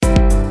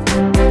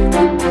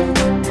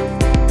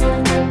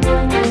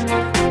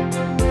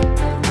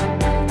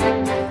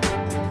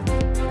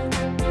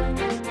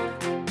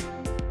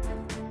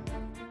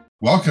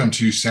Welcome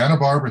to Santa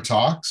Barbara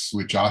Talks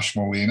with Josh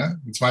Molina.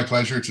 It's my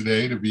pleasure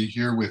today to be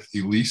here with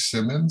Elise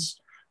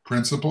Simmons,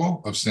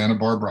 principal of Santa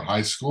Barbara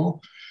High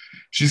School.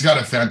 She's got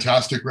a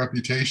fantastic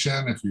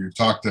reputation. If you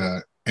talk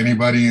to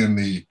anybody in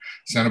the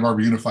Santa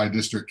Barbara Unified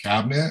District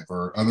Cabinet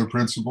or other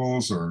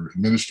principals or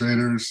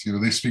administrators,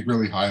 they speak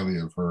really highly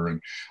of her.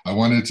 And I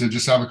wanted to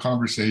just have a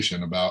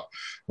conversation about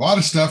a lot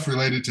of stuff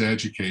related to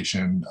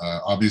education.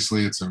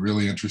 Obviously, it's a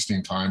really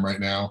interesting time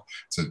right now.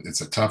 It's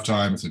a tough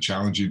time. It's a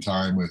challenging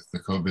time with the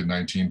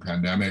COVID-19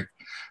 pandemic.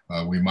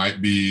 We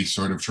might be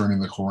sort of turning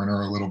the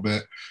corner a little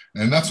bit.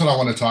 And that's what I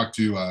want to talk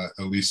to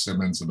Elise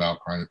Simmons about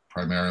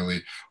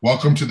primarily.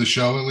 Welcome to the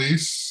show,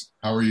 Elise.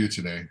 How are you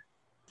today?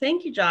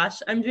 Thank you, Josh.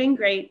 I'm doing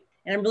great.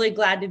 And I'm really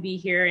glad to be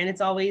here. And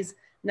it's always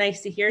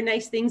nice to hear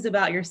nice things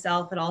about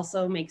yourself. It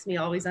also makes me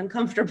always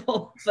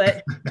uncomfortable,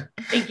 but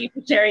thank you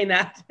for sharing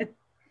that.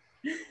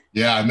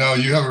 Yeah, no,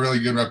 you have a really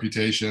good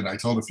reputation. I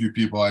told a few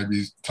people I'd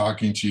be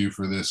talking to you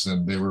for this,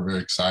 and they were very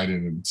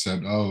excited and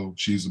said, "Oh,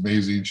 she's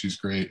amazing. She's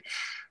great."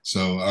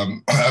 So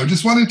I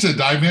just wanted to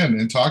dive in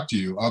and talk to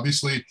you.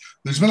 Obviously,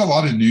 there's been a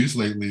lot of news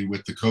lately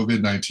with the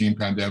COVID-19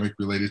 pandemic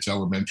related to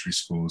elementary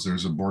schools. There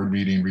was a board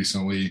meeting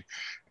recently,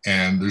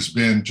 and there's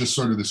been just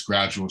sort of this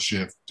gradual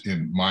shift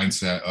in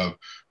mindset of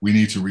we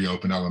need to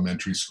reopen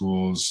elementary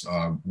schools.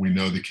 We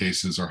know the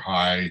cases are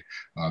high.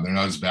 They're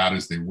not as bad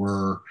as they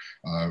were,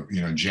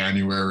 in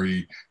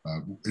January.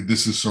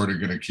 This is sort of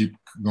going to keep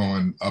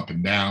going up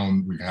and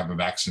down. We have a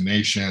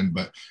vaccination,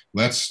 but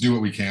let's do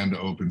what we can to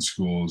open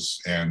schools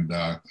and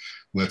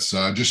let's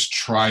just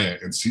try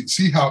it and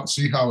see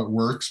how it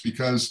works,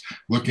 because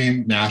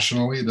looking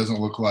nationally, it doesn't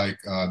look like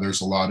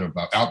there's a lot of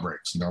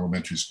outbreaks in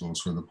elementary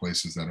schools for the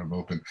places that have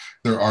opened.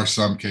 There are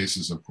some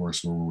cases, of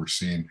course, where we're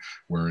seeing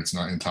where it's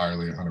not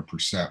entirely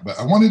 100%. But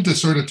I wanted to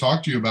sort of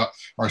talk to you about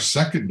our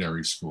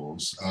secondary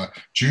schools,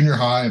 junior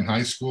high and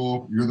high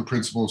school. You're the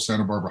principal of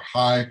Santa Barbara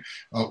High.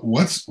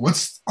 What's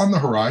on the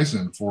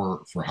horizon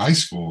for high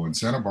school and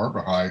Santa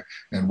Barbara High,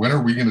 and when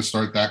are we going to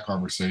start that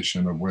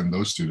conversation of when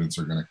those students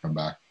are going to come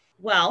back?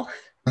 Well,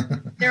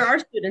 there are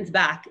students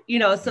back, so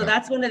yeah.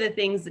 That's one of the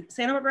things.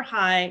 Santa Barbara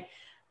High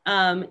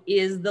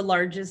is the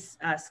largest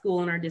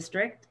school in our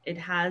district. It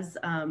has,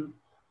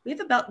 we have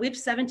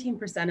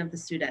 17% of the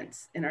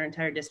students in our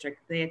entire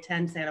district. They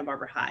attend Santa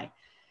Barbara High.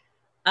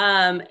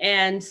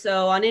 And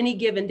so on any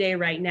given day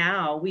right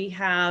now, we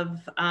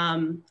have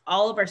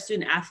all of our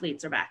student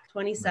athletes are back.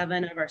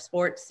 27 of our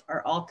sports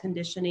are all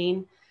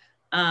conditioning.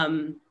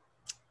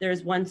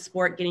 There's one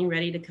sport getting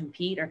ready to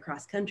compete, our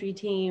cross country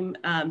team.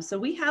 So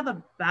we have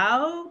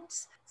about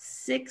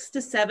 600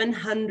 to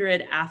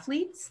 700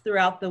 athletes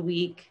throughout the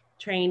week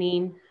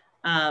training.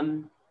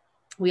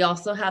 We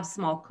also have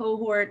small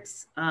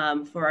cohorts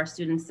for our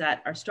students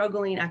that are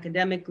struggling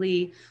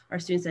academically, our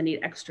students that need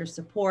extra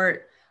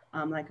support,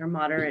 like our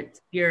moderate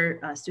severe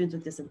students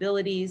with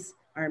disabilities,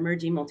 our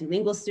emerging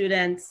multilingual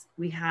students.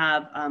 We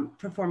have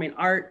performing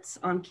arts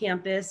on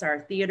campus.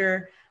 Our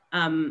theater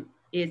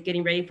is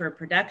getting ready for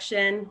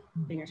production,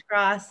 fingers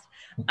crossed,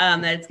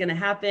 that it's going to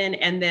happen.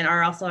 And then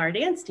also our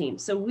dance team.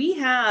 So we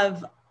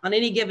have, on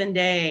any given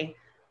day,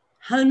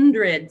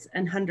 hundreds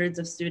and hundreds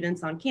of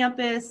students on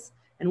campus.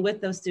 And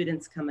with those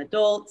students come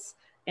adults.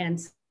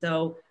 And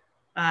so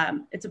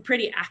it's a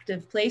pretty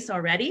active place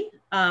already.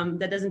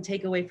 That doesn't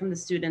take away from the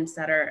students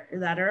that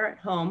are at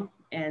home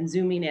and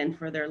Zooming in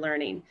for their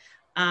learning.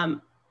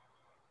 In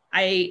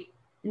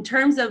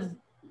terms of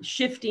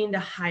shifting to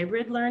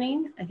hybrid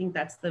learning, I think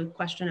that's the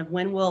question of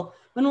when will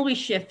we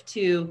shift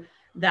to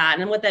that?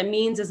 And what that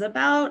means is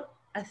about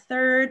a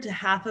third to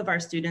half of our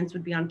students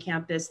would be on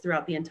campus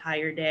throughout the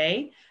entire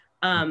day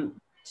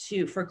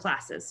for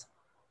classes,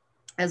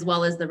 as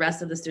well as the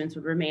rest of the students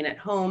would remain at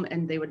home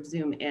and they would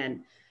Zoom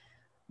in.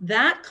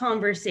 That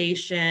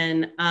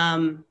conversation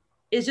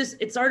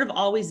it's sort of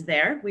always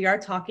there. We are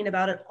talking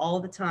about it all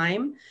the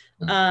time.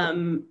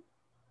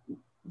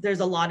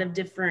 There's a lot of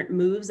different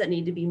moves that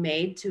need to be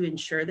made to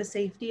ensure the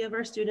safety of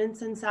our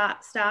students and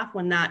staff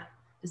when that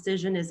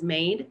decision is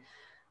made.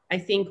 I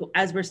think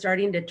as we're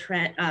starting to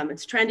trend,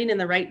 it's trending in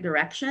the right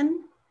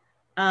direction.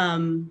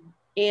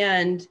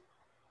 And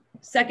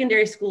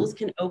secondary schools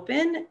can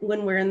open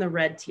when we're in the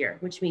red tier,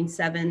 which means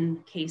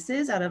 7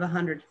 cases out of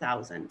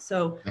 100,000.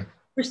 So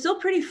we're still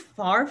pretty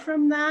far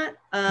from that.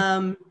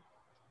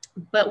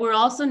 But we're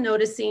also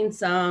noticing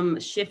some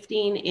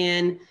shifting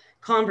in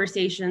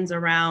conversations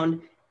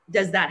around,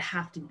 does that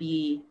have to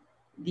be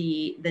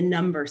the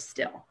number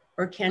still?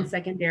 Or can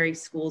secondary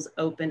schools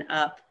open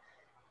up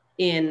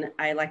in,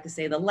 I like to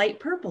say, the light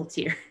purple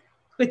tier,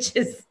 which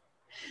is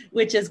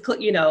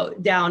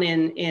down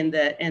in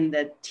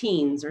the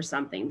teens or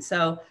something.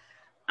 So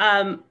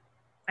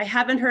I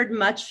haven't heard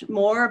much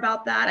more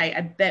about that. I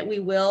bet we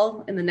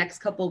will in the next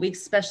couple of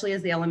weeks, especially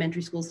as the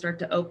elementary schools start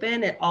to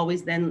open. It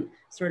always then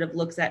sort of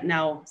looks at,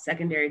 now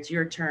secondary, it's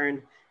your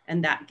turn,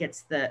 and that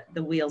gets the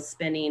wheels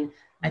spinning.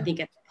 I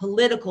think at the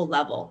political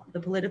level, the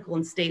political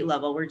and state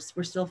level,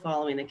 we're still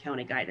following the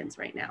county guidance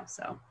right now.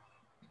 So.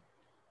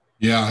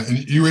 Yeah,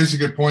 and you raise a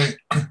good point.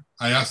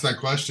 I asked that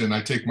question.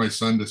 I take my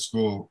son to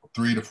school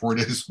 3 to 4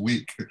 days a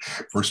week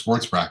for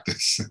sports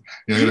practice.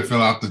 You got to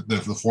fill out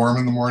the form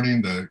in the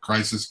morning, the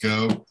crisis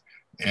go,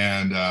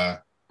 and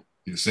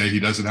you say he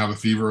doesn't have a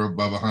fever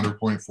above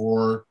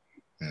 100.4,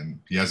 and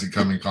he hasn't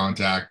come in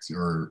contact,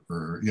 or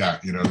yeah,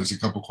 there's a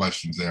couple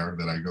questions there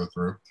that I go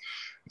through.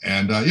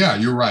 And yeah,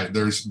 you're right.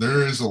 There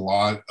is a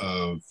lot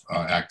of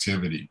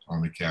activity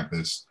on the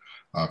campus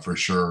for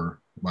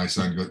sure. My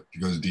son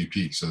goes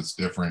DP, so it's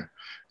different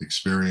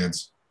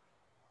experience.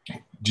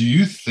 Do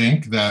you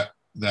think that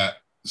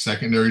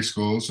secondary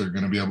schools are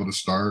going to be able to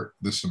start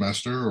this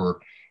semester, or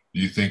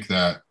do you think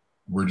that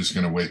we're just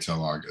going to wait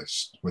till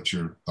August? What's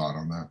your thought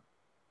on that?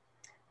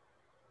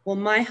 Well,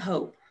 my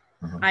hope,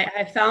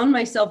 I found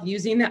myself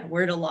using that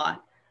word a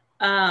lot.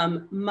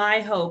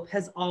 My hope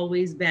has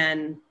always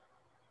been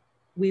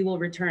we will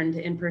return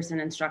to in-person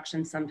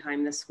instruction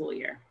sometime this school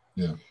year.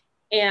 Yeah.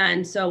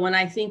 And so when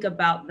I think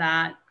about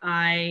that,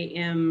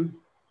 I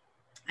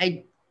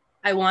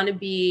want to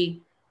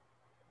be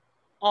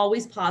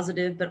always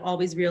positive, but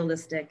always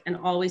realistic, and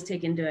always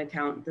take into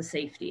account the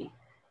safety.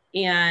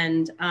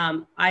 And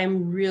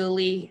I'm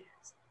really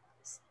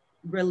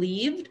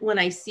relieved when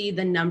I see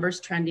the numbers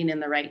trending in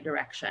the right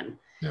direction.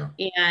 Yeah.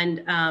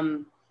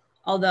 And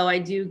although I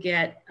do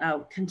get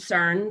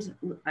concerned,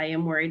 I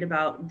am worried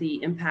about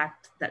the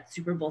impact that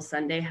Super Bowl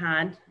Sunday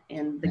had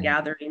and the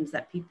gatherings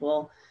that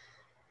people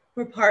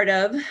were part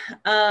of.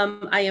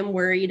 I am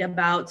worried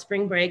about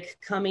spring break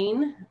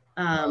coming.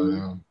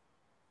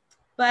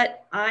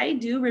 But I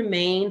do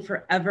remain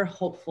forever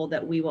hopeful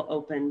that we will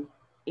open.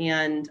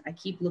 And I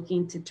keep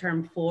looking to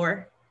term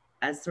 4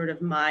 as sort of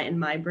in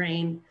my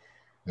brain,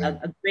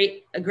 a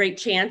great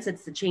chance.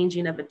 It's the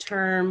changing of a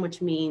term,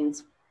 which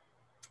means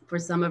for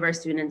some of our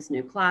students,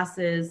 new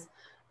classes.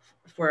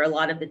 For a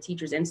lot of the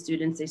teachers and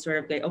students, they sort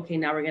of go, okay,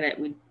 now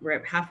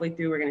we're halfway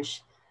through.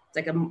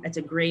 It's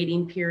a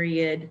grading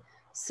period.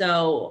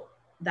 So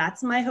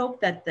that's my hope,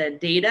 that the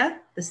data,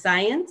 the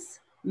science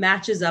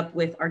matches up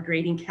with our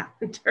grading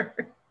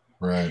calendar.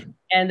 Right.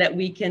 And that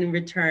we can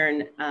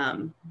return,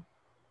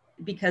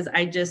 because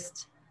I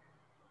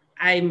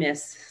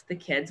miss the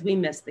kids. We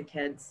miss the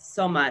kids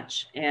so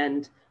much.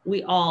 And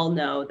we all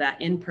know that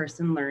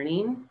in-person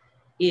learning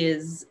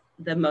is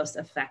the most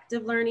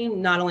effective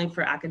learning, not only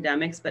for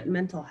academics, but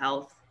mental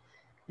health.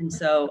 And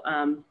so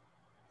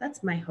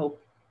that's my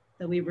hope,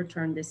 that we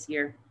return this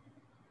year.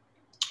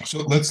 So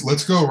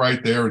let's go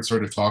right there and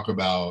sort of talk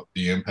about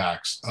the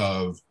impacts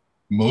of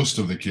most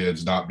of the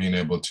kids not being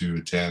able to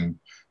attend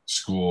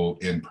school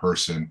in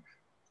person.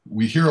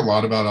 We hear a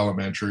lot about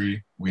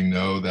elementary. We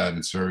know that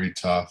it's very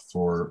tough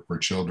for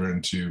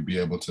children to be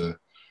able to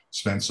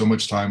spend so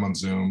much time on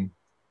Zoom.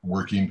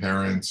 Working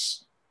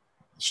parents,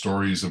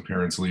 stories of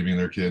parents leaving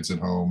their kids at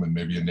home, and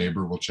maybe a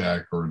neighbor will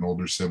check, or an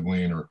older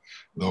sibling, or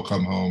they'll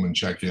come home and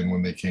check in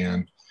when they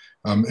can.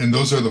 And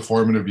those are the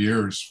formative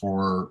years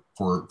for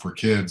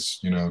kids,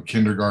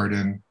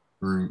 kindergarten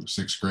through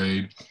 6th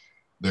grade.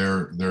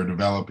 They're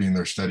developing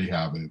their study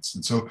habits.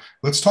 And so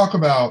let's talk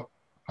about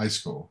high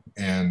school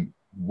and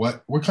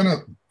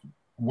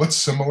what's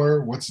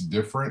similar, what's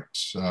different.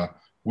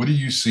 What are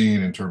you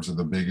seeing in terms of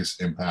the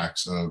biggest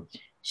impacts of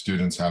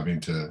students having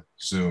to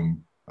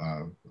Zoom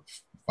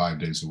 5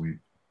 days a week?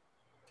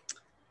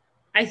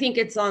 I think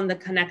it's on the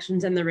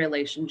connections and the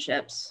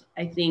relationships.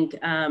 I think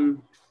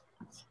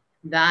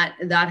that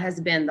has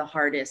been the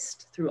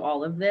hardest through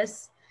all of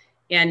this.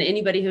 And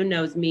anybody who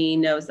knows me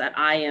knows that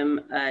I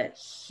am a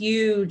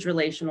huge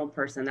relational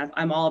person.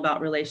 I'm all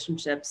about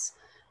relationships.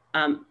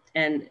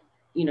 And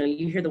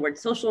you hear the word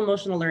social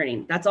emotional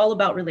learning. That's all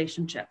about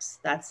relationships.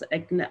 That's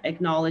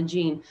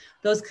acknowledging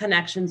those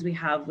connections we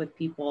have with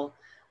people.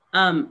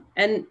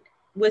 And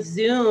with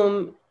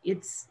Zoom,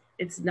 it's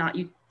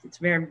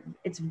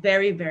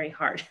very, very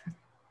hard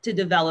to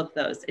develop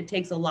those. It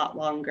takes a lot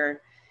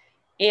longer.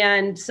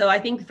 And so I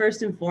think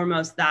first and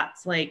foremost,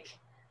 that's like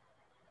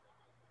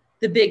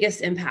the biggest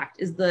impact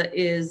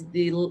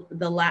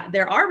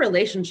there are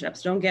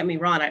relationships, don't get me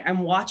wrong.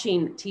 I'm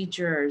watching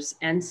teachers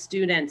and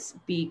students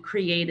be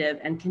creative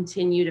and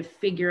continue to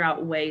figure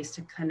out ways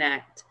to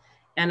connect.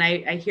 And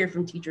I hear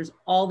from teachers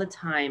all the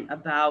time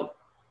about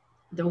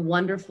the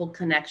wonderful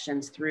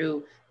connections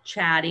through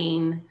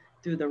chatting,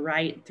 through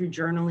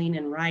journaling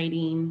and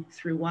writing,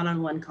 through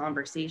one-on-one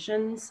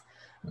conversations.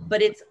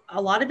 But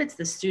a lot of it's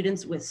the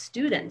students with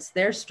students.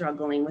 They're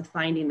struggling with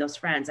finding those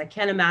friends. I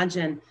can't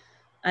imagine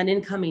an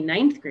incoming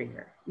 9th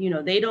grader.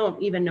 They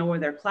don't even know where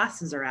their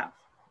classes are at,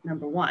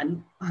 number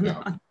one,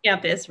 on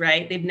campus,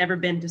 right? They've never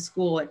been to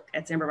school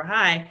at Santa Barbara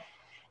High.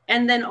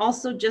 And then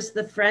also just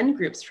the friend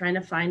groups, trying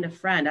to find a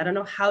friend. I don't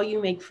know how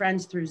you make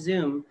friends through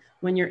Zoom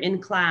when you're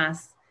in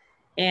class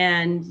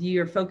and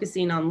you're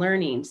focusing on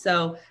learning.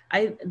 So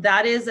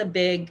that is a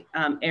big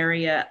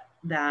area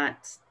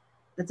that's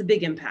a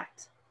big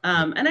impact.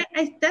 And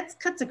that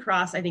cuts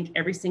across, I think,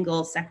 every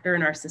single sector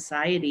in our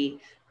society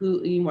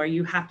where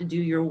you have to do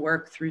your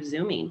work through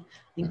Zooming.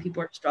 I think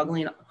people are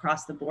struggling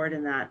across the board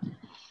in that.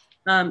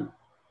 And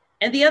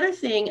the other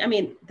thing,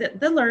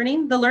 the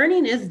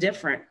learning is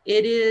different.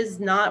 It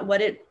is not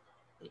what it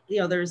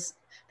there's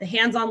the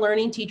hands-on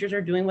learning. Teachers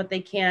are doing what they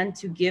can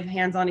to give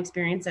hands-on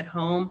experience at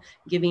home,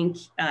 giving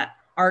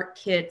art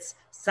kits,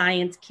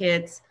 science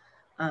kits,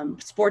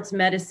 sports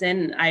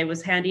medicine. I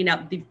was handing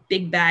out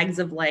big bags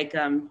of like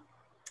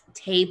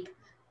tape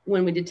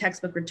when we did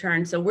textbook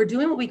return. So we're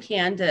doing what we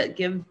can to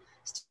give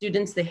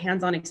students the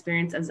hands-on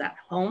experience as at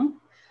home.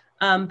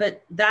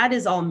 But that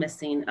is all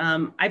missing.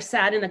 I've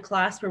sat in a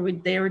class where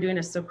they were doing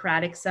a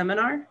Socratic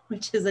seminar,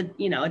 which is a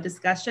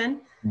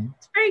discussion. Mm-hmm.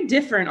 It's very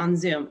different on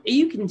Zoom.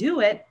 You can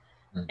do it.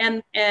 Mm-hmm.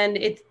 And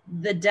it's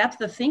the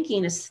depth of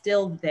thinking is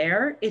still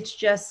there. It's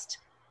just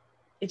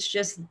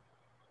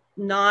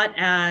not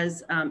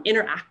as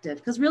interactive,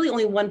 because really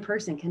only one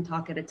person can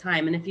talk at a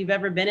time. And if you've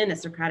ever been in a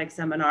Socratic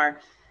seminar,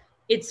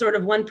 it's sort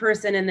of one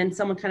person and then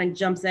someone kind of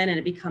jumps in and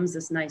it becomes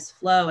this nice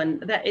flow.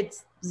 And that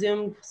it's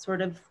Zoom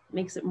sort of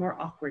makes it more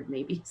awkward,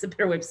 maybe it's a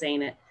better way of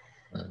saying it.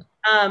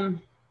 Right.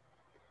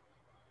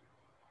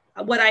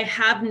 What I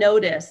have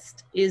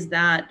noticed is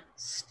that,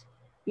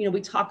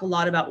 we talk a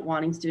lot about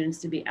wanting students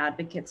to be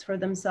advocates for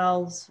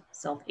themselves,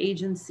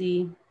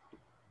 self-agency,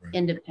 right.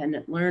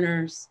 Independent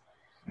learners.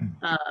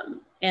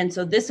 And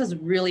so this has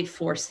really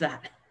forced the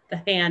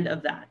hand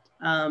of that.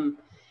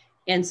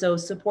 And so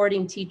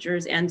supporting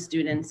teachers and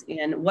students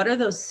in what are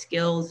those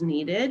skills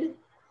needed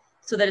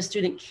so that a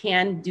student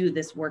can do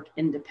this work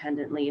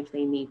independently if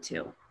they need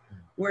to.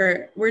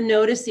 We're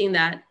noticing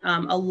that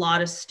a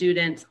lot of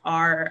students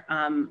are,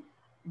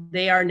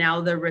 they are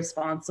now the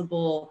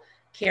responsible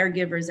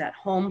caregivers at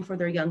home for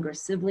their younger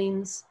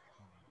siblings.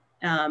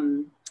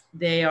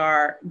 They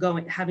are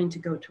having to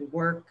go to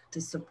work to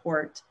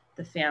support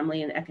the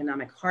family and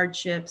economic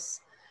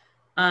hardships.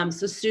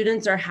 So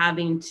students are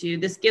having to,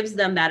 this gives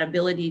them that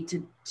ability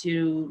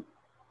to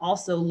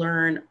also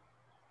learn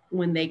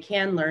when they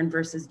can learn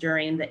versus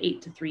during the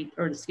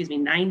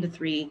 9 to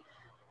 3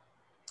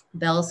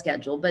 bell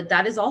schedule. But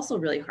that is also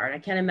really hard. I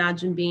can't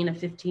imagine being a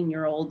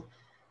 15-year-old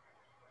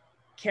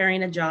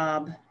carrying a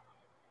job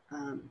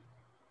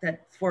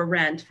that for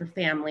rent, for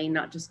family,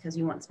 not just because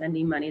you want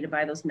spending money to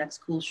buy those next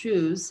cool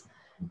shoes,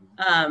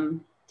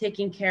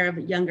 taking care of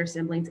younger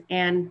siblings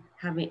and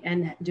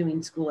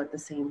doing school at the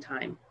same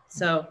time.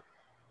 So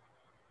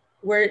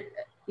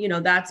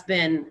that's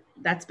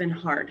been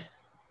hard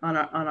on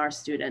our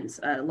students.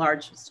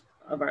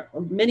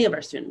 Many of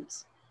our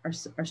students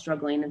are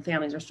struggling, and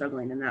families are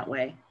struggling in that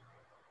way.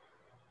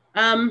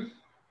 I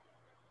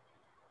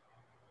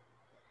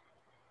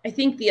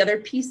think the other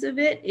piece of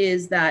it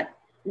is that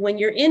when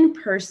you're in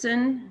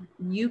person,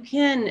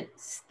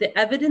 the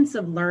evidence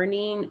of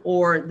learning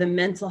or the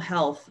mental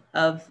health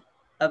of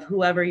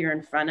whoever you're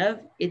in front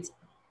of, it's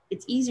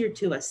easier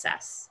to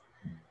assess.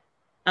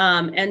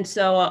 And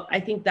so I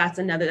think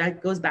that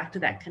goes back to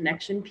that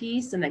connection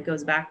piece, and that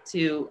goes back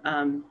to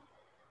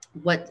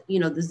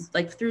this,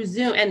 like through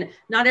Zoom, and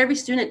not every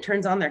student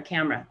turns on their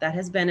camera. That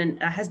has been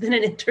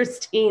an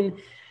interesting,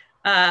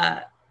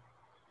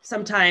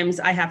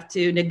 sometimes I have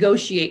to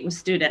negotiate with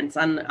students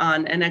and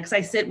because I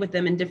sit with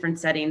them in different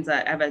settings.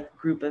 I have a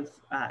group of,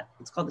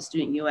 it's called the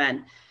Student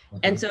UN.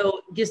 Okay. And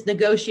so just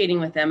negotiating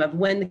with them of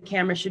when the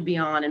camera should be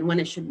on and when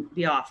it should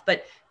be off.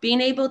 But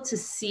being able to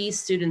see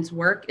students'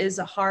 work is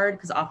hard,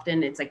 because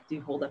often it's like, do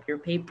you hold up your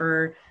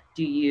paper?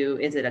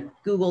 Is it a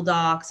Google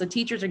Doc? So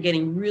teachers are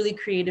getting really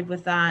creative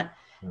with that.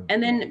 Mm-hmm.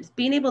 And then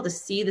being able to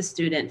see the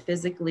student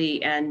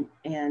physically and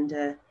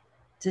to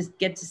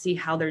get to see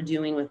how they're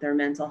doing with their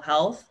mental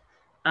health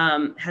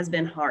has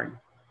been hard.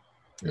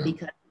 Yeah.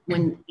 Because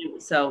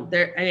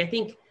I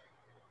think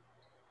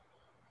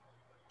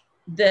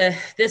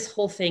this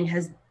whole thing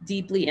has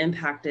deeply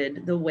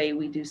impacted the way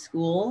we do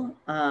school.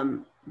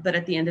 But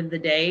at the end of the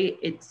day,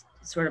 it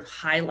sort of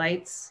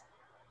highlights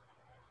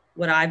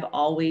what I've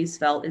always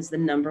felt is the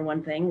number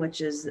one thing,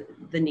 which is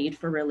the need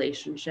for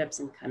relationships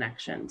and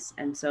connections.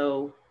 And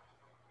so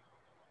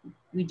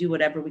we do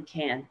whatever we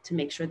can to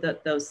make sure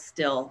that those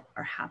still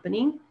are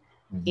happening.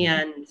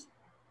 Mm-hmm.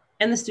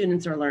 And the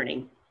students are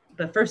learning.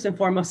 But first and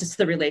foremost, it's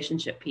the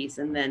relationship piece.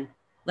 And then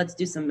let's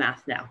do some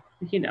math now,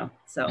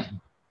 so.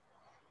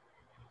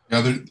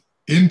 Now,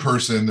 in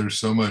person, there's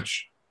so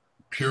much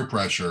peer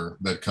pressure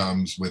that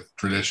comes with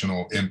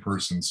traditional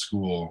in-person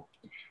school.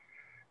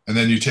 And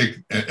then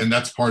and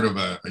that's part of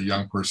a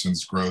young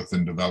person's growth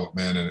and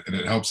development. And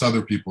it helps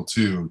other people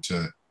too,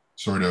 to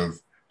sort of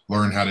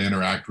learn how to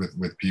interact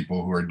with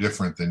people who are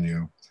different than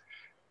you.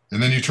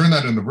 And then you turn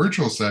that in the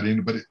virtual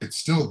setting, but it's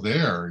still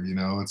there,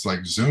 it's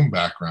like Zoom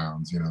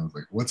backgrounds,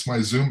 like what's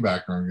my Zoom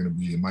background going to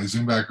be? And my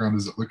Zoom background,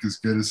 does it look as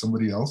good as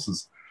somebody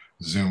else's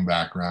Zoom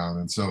background?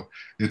 And so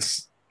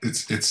it's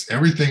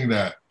everything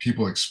that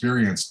people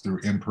experience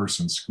through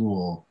in-person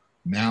school.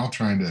 Now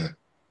trying to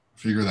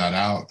figure that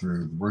out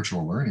through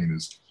virtual learning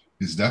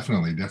is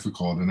definitely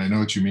difficult. And I know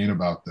what you mean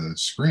about the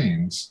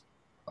screens.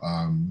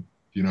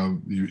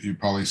 You've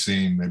probably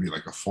seen maybe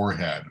like a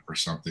forehead or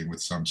something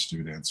with some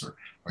students, or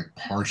like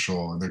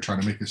partial, and they're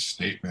trying to make a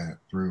statement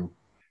through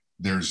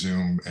their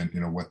Zoom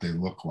and what they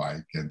look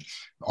like, and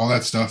all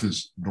that stuff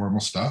is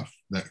normal stuff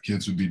that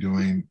kids would be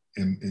doing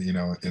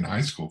in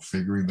high school,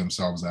 figuring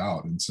themselves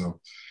out. And so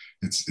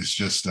it's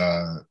just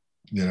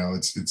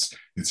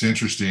it's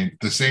interesting. At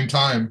the same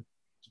time,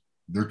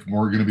 they're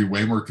going to be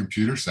way more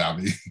computer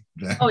savvy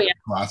than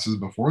classes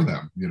before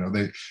them. They're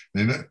going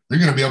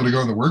to be able to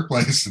go in the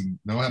workplace and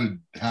know how to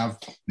have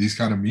these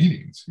kind of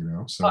meetings.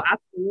 So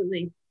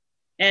absolutely.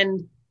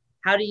 And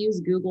how to use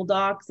Google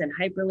Docs and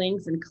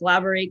hyperlinks and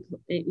collaborate,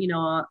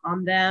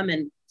 on them.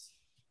 And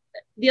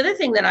the other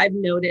thing that I've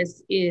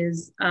noticed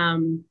is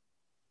in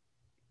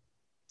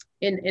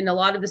a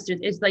lot of the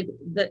students, it's like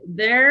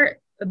their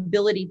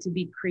ability to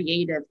be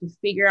creative, to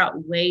figure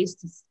out ways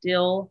to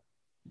still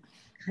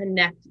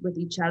connect with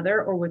each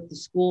other or with the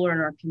school or in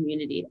our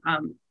community. We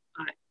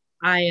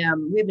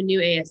have a new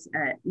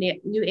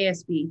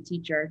ASB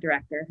teacher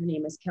director. Her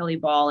name is Kelly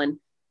Ball. And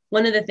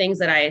one of the things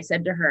that I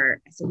said to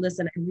her, I said,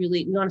 listen,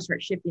 we want to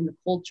start shifting the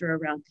culture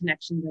around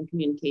connections and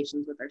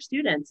communications with our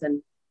students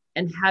and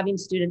having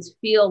students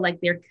feel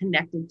like they're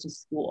connected to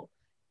school.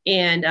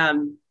 And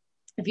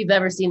if you've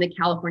ever seen the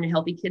California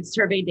Healthy Kids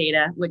Survey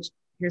data, which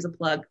here's a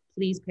plug,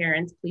 please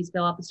parents, please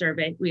fill out the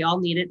survey. We all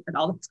need it at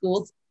all the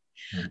schools.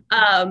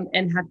 And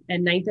 9th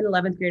and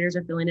 11th graders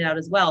are filling it out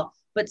as well.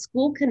 But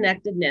school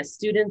connectedness,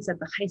 students at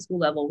the high school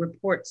level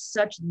report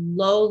such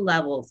low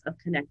levels of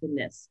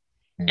connectedness.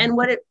 And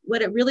what it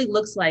really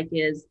looks like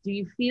is, do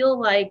you feel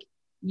like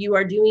you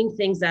are doing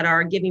things that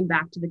are giving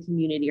back to the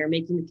community or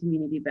making the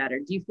community better?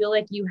 Do you feel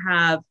like you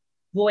have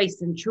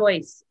voice and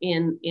choice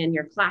in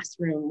your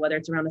classroom, whether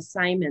it's around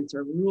assignments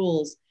or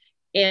rules?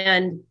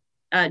 And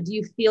do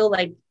you feel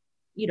like,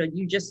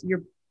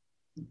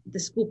 the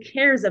school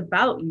cares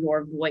about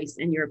your voice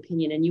and your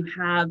opinion, and you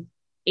have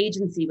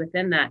agency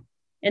within that?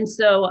 And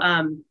so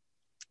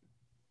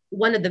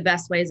one of the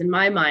best ways in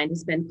my mind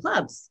has been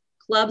clubs.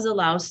 Clubs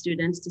allow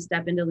students to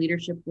step into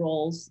leadership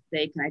roles.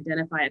 They can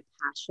identify a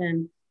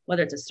passion,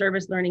 whether it's a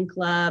service learning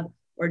club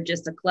or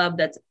just a club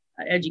that's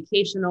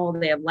educational.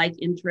 They have like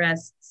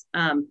interests.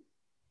 And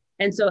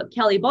so at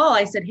Kelly Ball,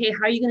 I said, hey,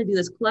 how are you going to do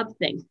this club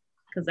thing?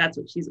 Because that's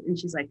what she's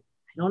like,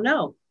 I don't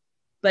know.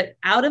 But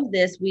out of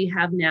this, we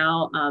have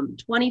now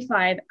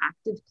 25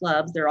 active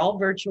clubs. They're all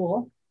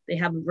virtual. They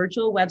have a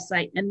virtual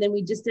website. And then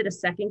we just did a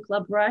second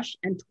club rush,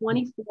 and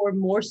 24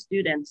 more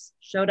students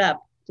showed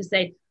up to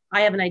say,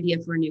 I have an idea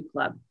for a new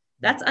club.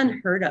 That's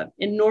unheard of.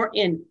 In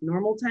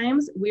normal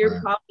times, we're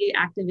probably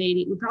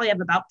activating, we probably have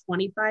about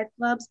 25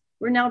 clubs.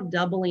 We're now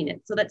doubling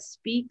it. So that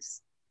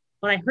speaks,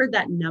 when I heard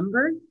that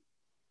number,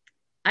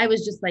 I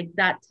was just like,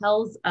 that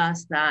tells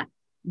us that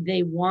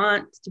they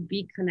want to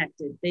be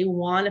connected. They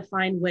want to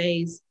find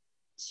ways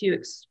to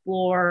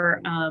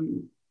explore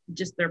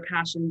just their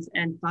passions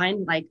and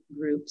find like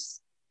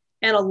groups.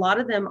 And a lot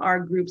of them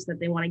are groups that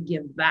they want to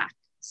give back.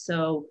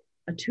 So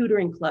a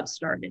tutoring club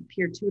started,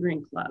 peer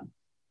tutoring club.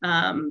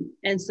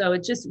 And so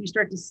it just, you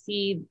start to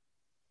see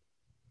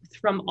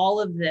from all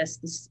of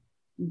this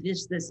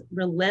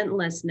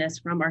relentlessness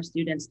from our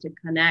students to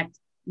connect,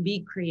 be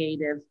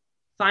creative,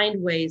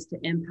 find ways to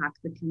impact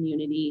the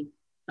community.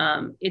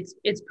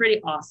 It's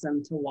pretty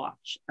awesome to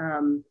watch.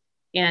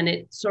 And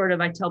it sort of,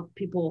 I tell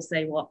people, will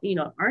say, well,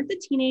 aren't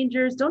the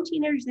teenagers, they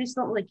just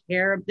don't really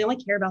care. They only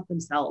care about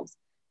themselves.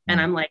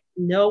 And I'm like,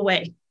 no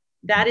way.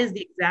 That is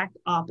the exact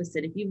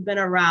opposite. If you've been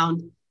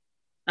around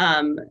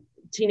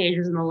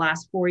teenagers in the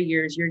last 4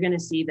 years, you're going to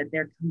see that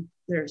they're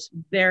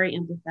very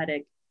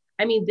empathetic.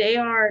 I mean,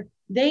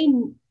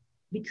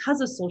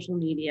 because of social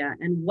media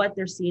and what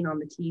they're seeing on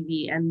the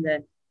TV, and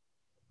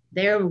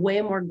they're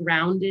way more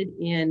grounded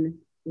in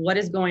what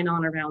is going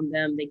on around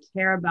them. They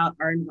care about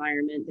our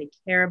environment. They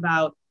care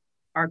about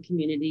our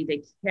community.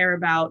 They care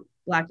about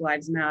Black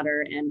Lives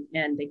Matter,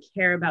 and they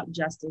care about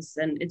justice.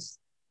 And it's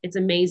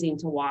amazing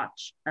to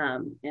watch.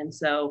 And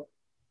so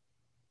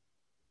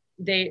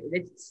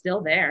it's still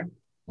there,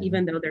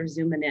 even though they're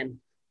zooming in.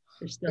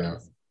 They're still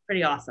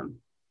pretty awesome.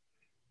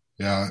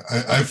 Yeah,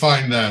 I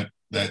find that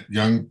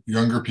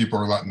younger people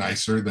are a lot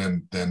nicer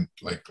than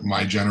like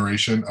my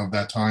generation of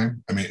that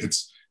time. I mean,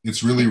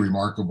 it's really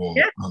remarkable.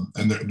 Yeah.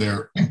 And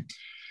they're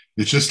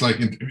it's just like,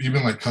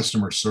 even like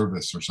customer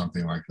service or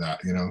something like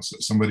that, so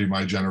somebody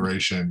my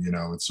generation,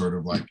 it's sort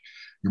of like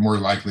you're more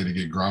likely to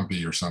get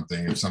grumpy or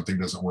something if something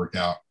doesn't work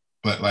out.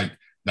 But like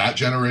that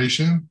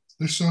generation,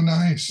 they're so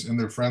nice and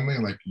they're friendly.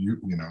 Like they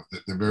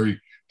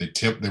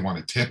want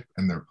to tip,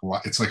 and they're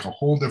polite. It's like a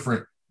whole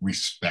different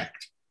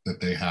respect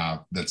that they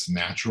have, that's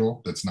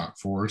natural, that's not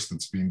forced,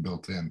 that's being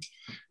built in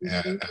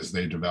as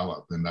they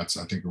develop. And that's,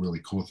 I think, a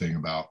really cool thing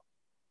about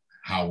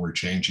how we're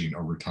changing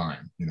over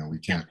time. We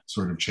can't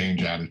sort of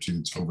change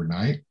attitudes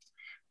overnight.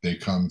 They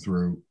come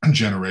through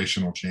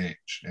generational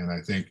change. And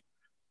I think,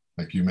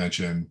 like you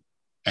mentioned,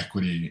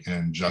 equity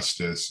and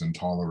justice and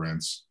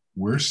tolerance,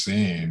 we're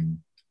seeing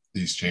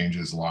these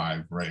changes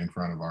live right in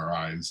front of our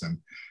eyes. And,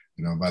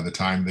 by the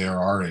time they're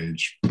our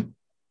age,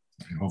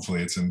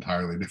 hopefully it's an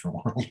entirely different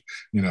world,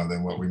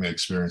 than what we may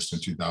experienced in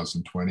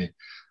 2020.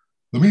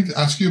 Let me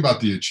ask you about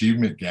the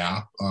achievement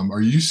gap.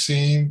 Are you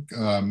seeing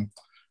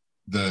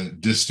the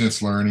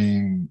distance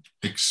learning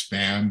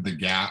expand the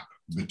gap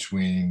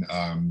between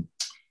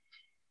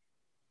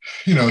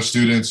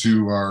students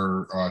who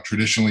are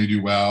traditionally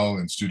do well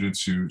and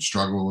students who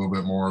struggle a little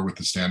bit more with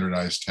the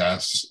standardized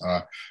tests.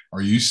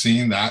 Are you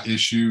seeing that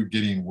issue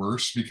getting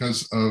worse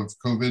because of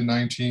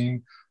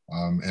COVID-19?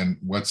 And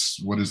what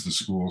is the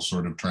school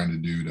sort of trying to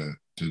do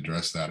to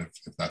address that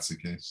if that's the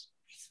case?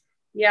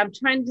 Yeah, I'm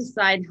trying to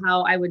decide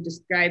how I would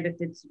describe if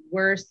it's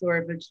worse or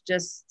if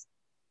it's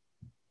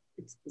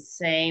the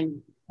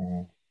same.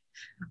 Mm-hmm.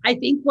 I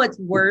think what's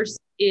worse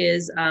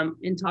is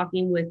in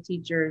talking with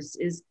teachers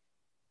is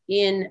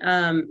in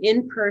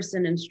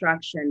in-person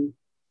instruction,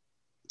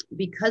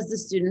 because the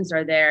students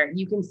are there,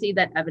 you can see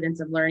that evidence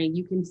of learning.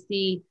 You can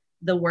see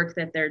the work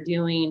that they're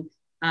doing.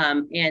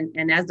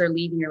 And as they're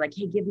leaving, you're like,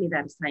 hey, give me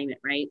that assignment,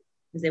 right?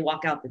 As they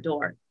walk out the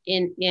door.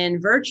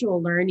 In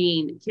virtual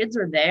learning, kids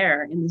are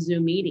there in the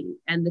Zoom meeting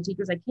and the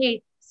teacher's like,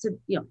 hey,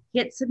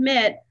 hit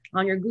submit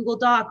on your Google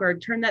Doc or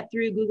turn that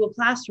through Google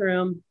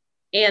Classroom,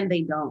 and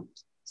they don't.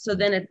 So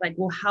then it's like,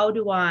 well, how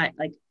do I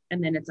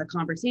and then it's a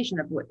conversation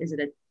of what is it,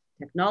 a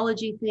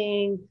technology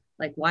thing?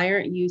 Like, why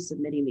aren't you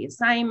submitting the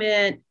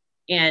assignment?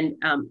 And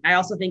I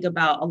also think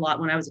about a lot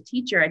when I was a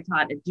teacher, I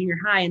taught at junior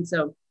high. And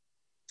so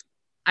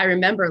I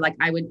remember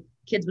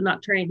kids would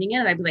not turn anything in.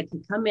 And I'd be like,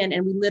 hey, come in.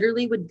 And we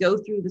literally would go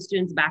through the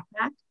student's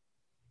backpack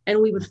and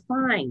we would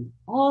find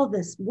all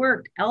this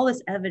work, all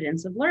this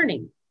evidence of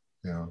learning.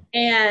 Yeah.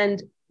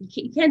 And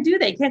you can't do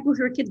that. You can't go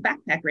through a kid's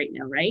backpack right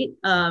now, right?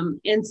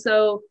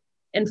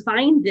 And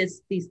find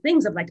these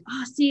things of like,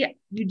 see,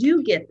 you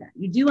do get that.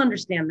 You do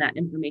understand that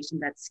information,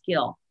 that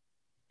skill.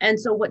 And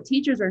so what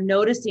teachers are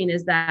noticing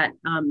is that,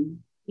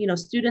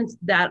 students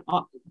that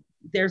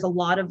there's a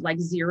lot of like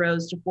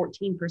 0s to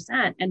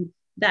 14%. And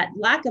that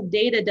lack of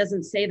data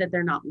doesn't say that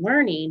they're not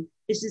learning.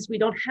 It's just we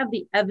don't have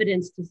the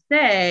evidence to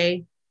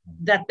say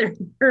that they're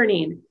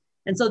learning.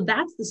 And so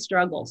that's the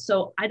struggle.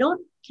 So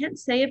can't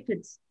say if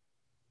it's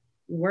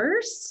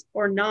worse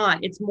or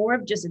not. It's more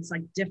of just, it's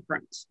like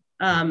different.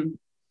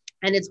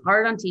 And it's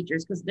hard on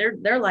teachers because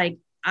they're like,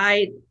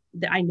 I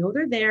know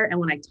they're there.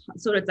 And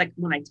so it's like,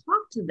 when I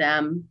talk to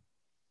them,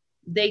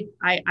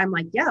 I'm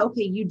like, yeah,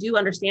 okay, you do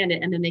understand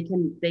it. And then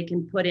they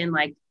can put in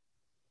like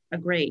a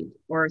grade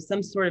or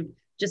some sort of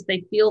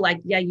they feel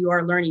like, yeah, you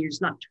are learning. You're just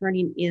not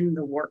turning in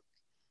the work.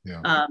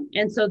 Yeah.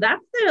 And so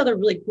that's the other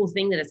really cool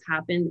thing that has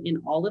happened in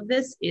all of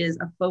this is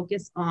a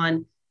focus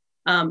on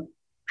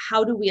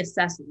how do we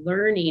assess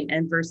learning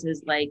and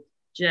versus like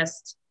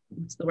just,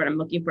 what's the word I'm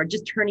looking for?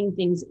 Just turning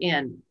things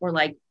in or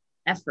like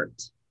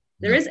effort.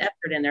 There is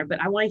effort in there,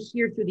 but I want to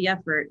hear through the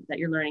effort that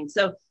you're learning.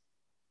 So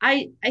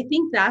I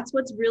think that's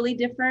what's really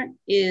different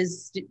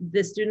is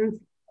the students,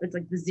 it's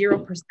like the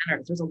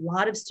 0%ers. There's a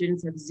lot of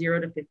students have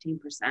 0 to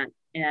 15%.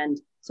 And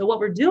so what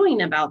we're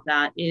doing about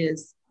that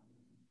is,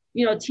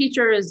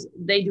 teachers,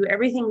 they do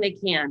everything they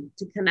can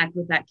to connect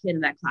with that kid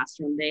in that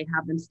classroom. They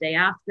have them stay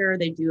after,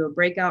 they do a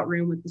breakout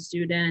room with the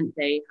student,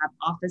 they have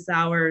office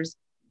hours,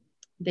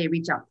 they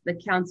reach out to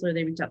the counselor,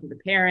 they reach out to the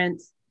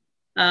parents.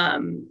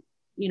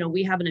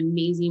 We have an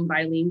amazing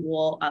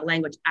bilingual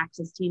language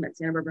access team at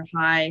Santa Barbara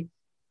High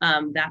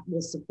that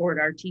will support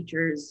our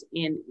teachers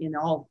in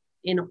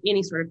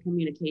any sort of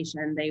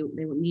communication they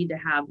will need to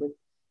have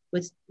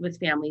with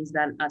families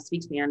that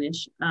speak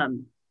Spanish.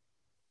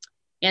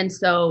 And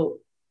so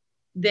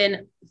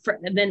then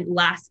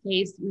last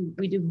case,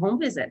 we do home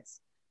visits.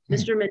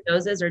 Mr.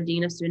 Mendoza is our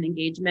Dean of Student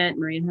Engagement.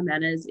 Maria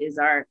Jimenez is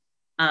our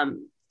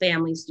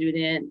family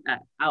student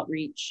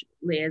outreach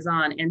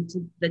liaison. And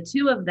the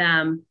two of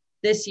them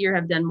this year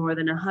have done more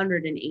than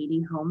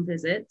 180 home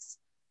visits.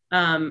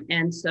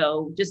 And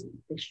so just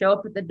they show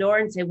up at the door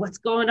and say, what's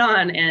going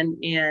on?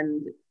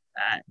 And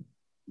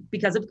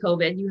because of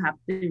COVID, you have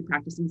to be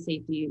practicing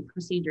safety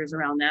procedures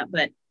around that.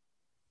 But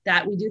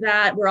that we do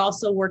that. We're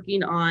also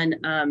working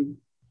on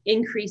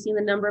increasing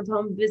the number of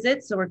home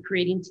visits. So we're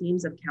creating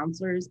teams of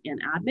counselors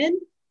and admin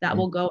that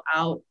will go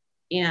out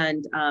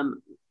and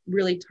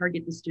really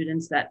target the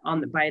students that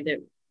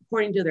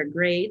according to their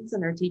grades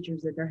and their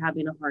teachers that they're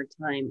having a hard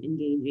time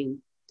engaging.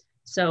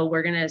 So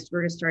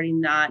we're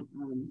starting that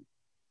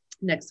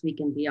next week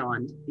and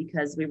beyond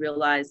because we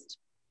realized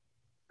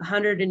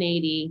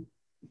 180,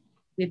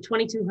 we have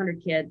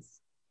 2,200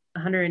 kids,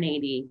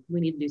 180,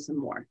 we need to do some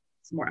more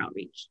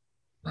outreach.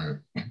 Right.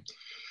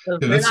 So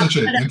yeah,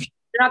 they're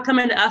not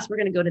coming to us, we're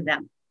going to go to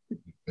them.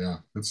 Yeah,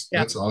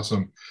 that's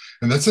awesome.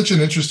 And that's such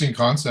an interesting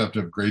concept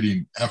of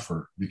grading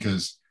effort,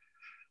 because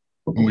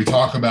when we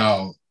talk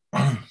about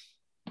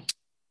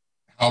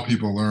how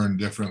people learn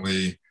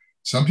differently,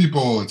 some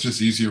people, it's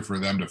just easier for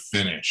them to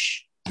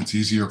finish. It's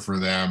easier for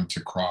them to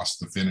cross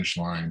the finish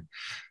line.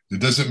 It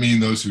doesn't mean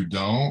those who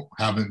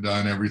haven't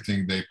done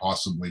everything they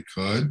possibly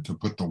could to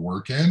put the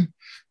work in,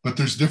 but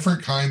there's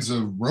different kinds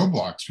of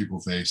roadblocks people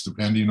face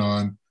depending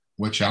on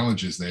what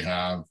challenges they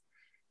have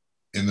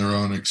in their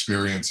own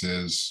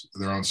experiences,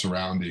 their own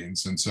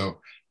surroundings. And so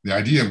the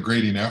idea of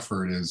grading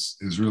effort is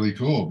really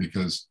cool,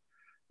 because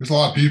there's a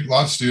lot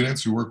of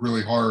students who work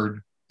really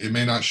hard. It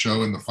may not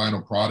show in the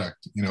final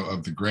product,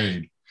 of the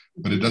grade,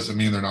 but it doesn't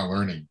mean they're not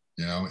learning.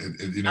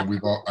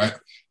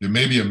 It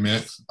may be a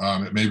myth,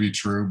 it may be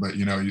true, but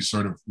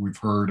we've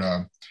heard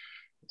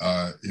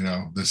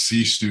the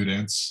C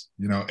students,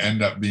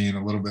 end up being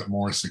a little bit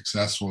more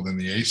successful than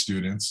the A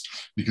students,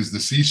 because the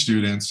C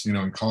students,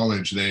 in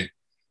college, they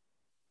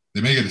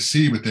may get a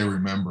C, but they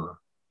remember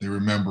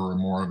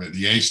more of it.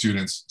 The A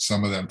students,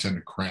 some of them tend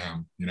to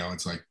cram,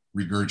 it's like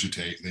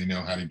regurgitate. They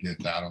know how to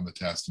get that on the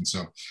test. And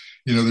so,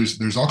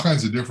 there's all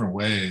kinds of different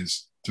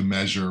ways to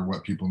measure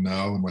what people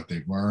know and what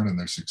they've learned and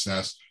their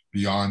success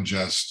beyond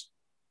just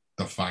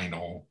the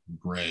final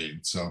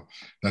grade. So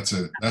that's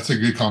a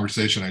good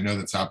conversation. I know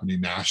that's happening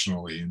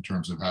nationally in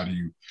terms of how do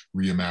you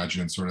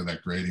reimagine sort of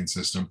that grading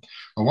system.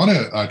 I want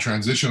to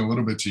transition a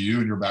little bit to you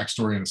and your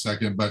backstory in a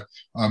second, but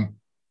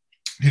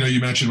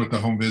you mentioned with the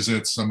home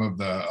visits, some of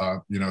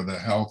the, the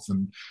health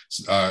and,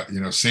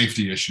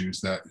 safety issues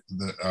that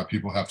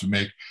people have to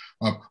make.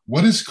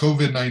 What has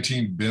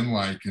COVID-19 been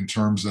like in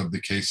terms of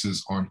the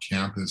cases on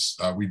campus?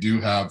 We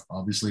do have,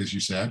 obviously, as you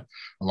said,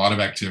 a lot of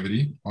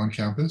activity on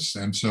campus.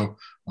 And so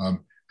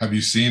have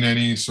you seen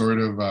any sort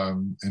of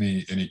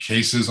any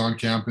cases on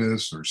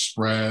campus or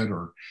spread?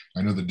 Or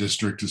I know the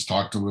district has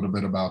talked a little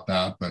bit about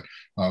that, but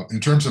in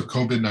terms of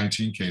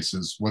COVID-19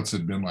 cases, what's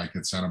it been like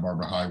at Santa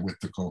Barbara High with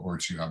the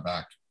cohorts you have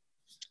back?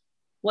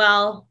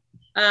 Well,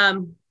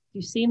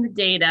 you've seen the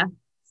data.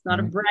 It's not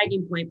a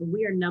bragging point, but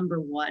we are number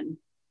one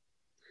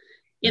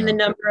in the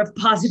number of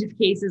positive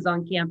cases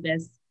on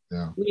campus.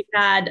 Yeah. We've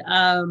had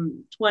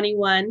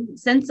 21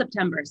 since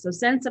September. So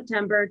since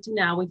September to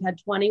now, we've had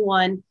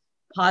 21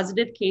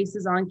 positive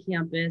cases on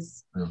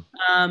campus.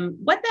 Yeah.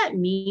 What that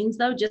means,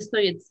 though, just so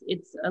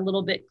it's a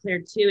little bit clear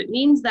too, it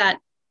means that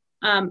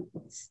I'll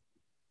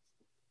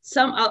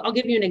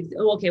give you an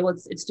example. Okay, well,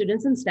 it's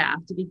students and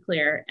staff, to be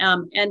clear.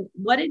 And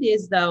what it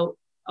is, though,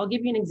 I'll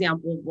give you an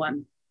example of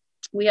one.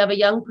 We have a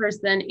young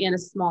person in a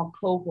small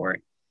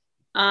cohort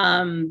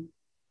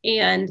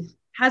and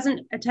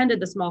hasn't attended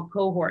the small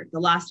cohort. The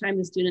last time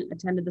the student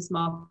attended the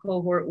small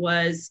cohort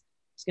was,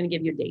 I'm just going to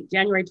give you a date,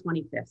 January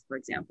 25th, for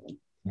example.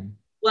 Mm-hmm.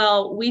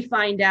 Well, we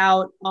find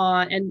out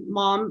and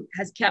mom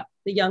has kept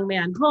the young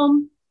man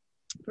home,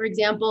 for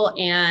example,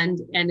 and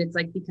it's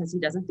like because he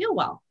doesn't feel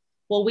well.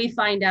 Well, we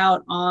find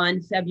out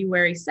on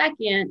February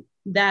 2nd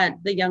that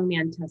the young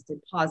man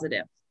tested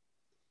positive.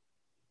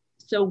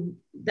 So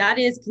that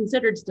is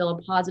considered still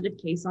a positive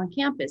case on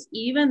campus,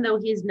 even though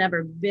he's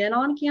never been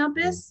on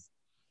campus.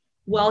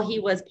 While he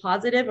was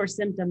positive or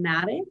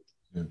symptomatic,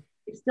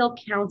 it still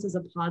counts as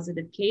a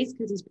positive case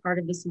because he's part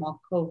of the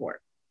small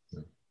cohort.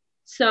 Yeah.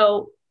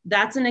 So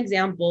that's an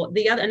example.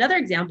 Another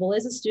example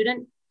is a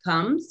student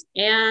comes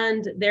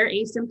and they're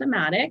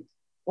asymptomatic,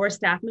 or a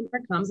staff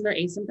member comes and they're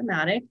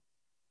asymptomatic,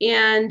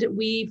 and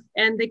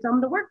they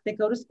come to work, they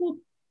go to school,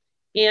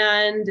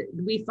 and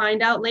we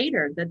find out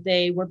later that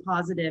they were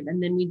positive,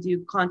 and then we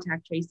do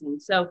contact tracing.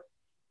 So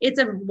it's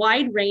a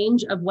wide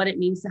range of what it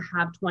means to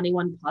have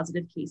 21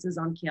 positive cases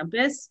on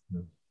campus.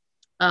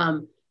 Yeah.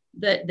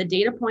 The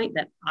data point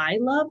that I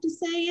love to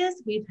say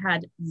is we've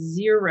had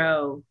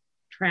 0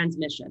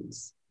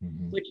 transmissions,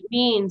 which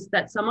means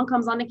that someone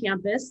comes onto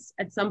campus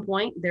at some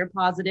point, they're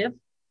positive.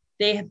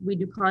 We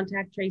do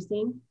contact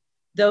tracing.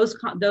 Those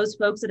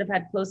folks that have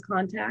had close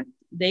contact,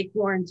 they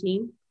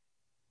quarantine.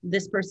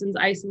 This person's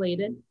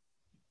isolated,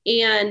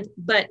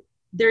 but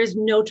there is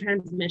no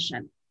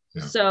transmission.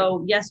 Yeah.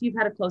 So yes, you've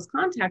had a close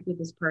contact with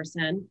this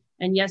person,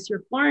 and yes, you're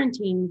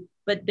quarantined,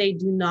 but they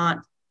don't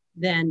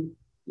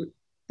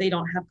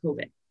have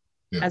COVID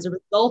as a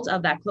result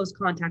of that close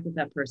contact with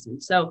that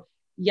person. So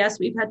yes,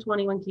 we've had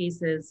 21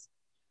 cases,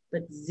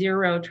 but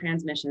 0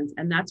 transmissions.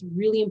 And that's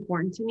really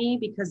important to me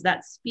because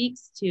that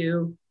speaks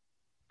to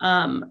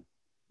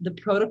the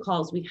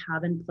protocols we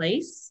have in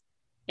place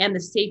and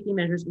the safety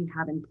measures we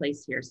have in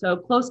place here. So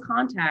close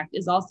contact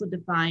is also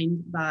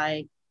defined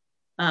by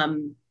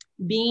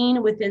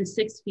being within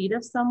 6 feet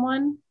of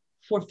someone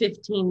for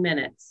 15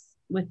 minutes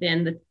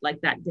within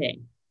that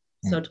day.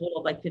 So a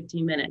total of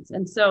 15 minutes.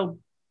 And so,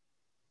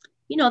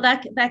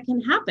 that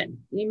can happen.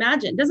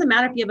 Imagine, it doesn't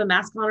matter if you have a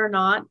mask on or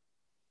not,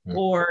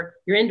 or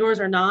you're indoors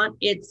or not.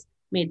 It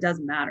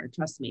doesn't matter,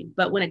 trust me.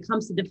 But when it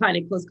comes to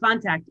defining close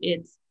contact,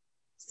 it's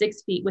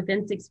 6 feet,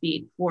 within 6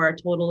 feet for a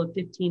total of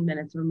 15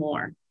 minutes or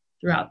more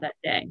throughout that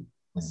day.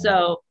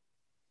 So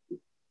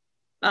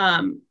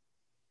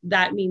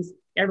that means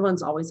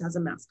everyone's always has a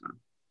mask on.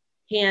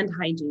 Hand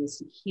hygiene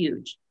is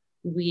huge.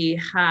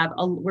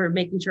 We're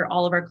making sure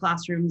all of our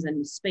classrooms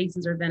and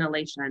spaces are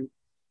ventilation.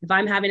 If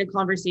I'm having a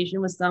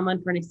conversation with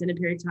someone for an extended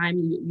period of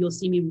time, you'll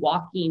see me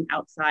walking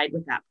outside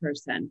with that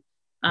person.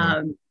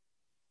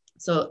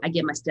 So I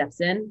get my steps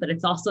in, but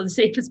it's also the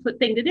safest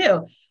thing to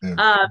do.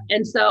 Yeah.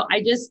 And so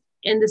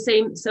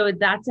so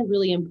that's a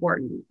really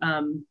important.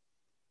 And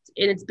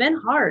it's been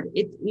hard.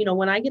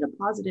 When I get a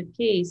positive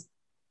case,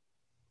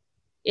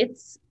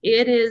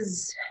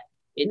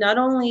 not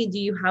only do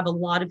you have a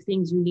lot of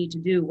things you need to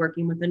do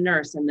working with a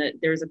nurse, and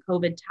there's a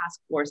COVID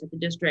task force at the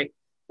district,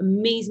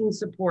 amazing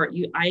support.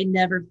 I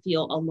never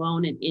feel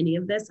alone in any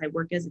of this. I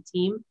work as a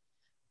team.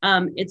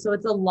 It's a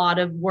lot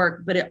of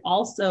work, but it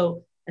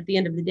also, at the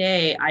end of the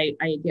day,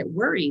 I get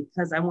worried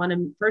because I want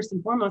to, first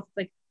and foremost,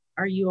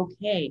 are you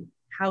okay?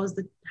 How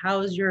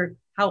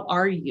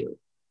are you?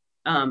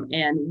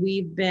 And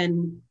we've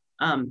been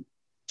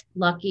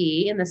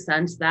lucky in the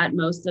sense that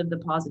most of the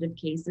positive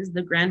cases,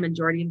 the grand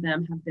majority of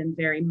them have been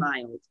very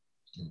mild.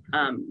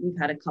 We've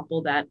had a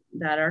couple that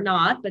are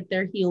not, but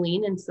they're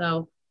healing. And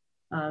so,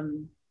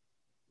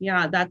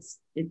 yeah,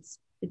 it's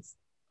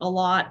a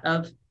lot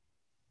of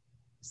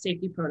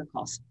safety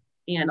protocols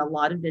and a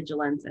lot of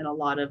vigilance and a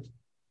lot of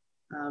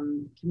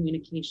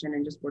communication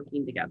and just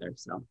working together.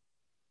 So,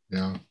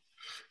 yeah.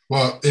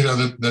 Well,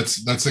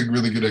 that's a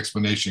really good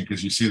explanation,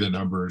 because you see the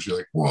numbers, you're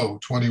like, whoa,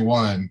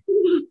 21.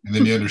 And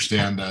then you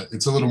understand that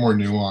it's a little more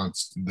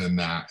nuanced than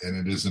that. And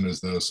it isn't as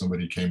though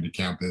somebody came to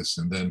campus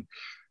and then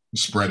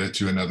spread it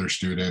to another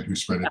student who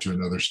spread it to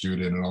another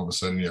student. And all of a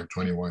sudden you have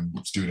 21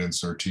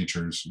 students or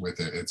teachers with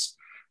it. It's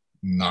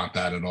not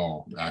that at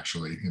all,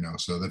 actually,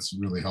 so that's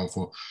really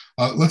helpful.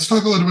 Let's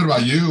talk a little bit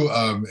about you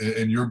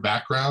and your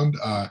background.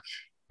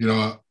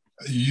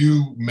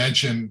 You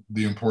mentioned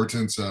the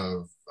importance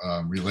of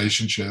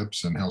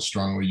relationships and how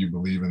strongly you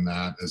believe in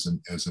that as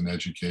an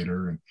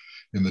educator. And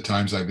in the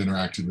times I've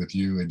interacted with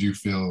you, I do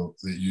feel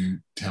that you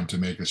attempt to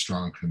make a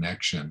strong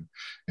connection.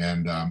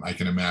 And I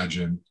can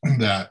imagine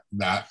that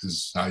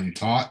is how you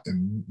taught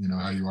and,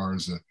 how you are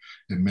as an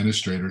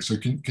administrator. So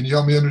can you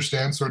help me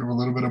understand sort of a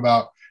little bit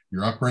about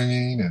your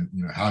upbringing and,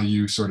 how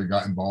you sort of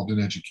got involved in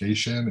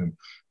education and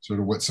sort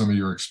of what some of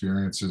your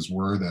experiences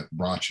were that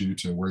brought you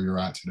to where you're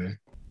at today?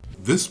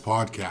 This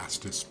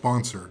podcast is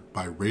sponsored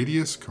by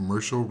Radius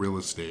Commercial Real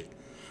Estate.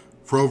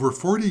 For over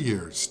 40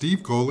 years, Steve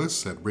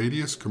Golis at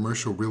Radius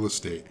Commercial Real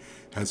Estate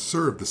has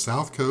served the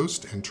South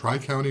Coast and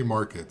Tri-County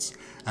markets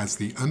as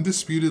the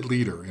undisputed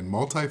leader in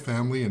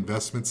multifamily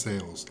investment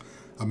sales,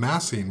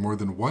 amassing more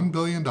than $1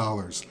 billion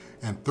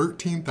and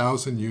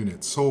 13,000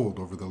 units sold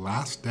over the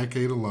last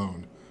decade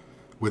alone.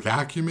 With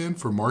acumen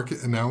for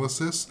market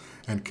analysis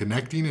and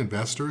connecting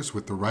investors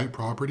with the right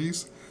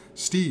properties,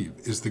 Steve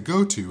is the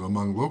go-to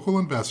among local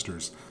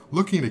investors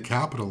looking to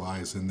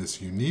capitalize in this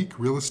unique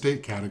real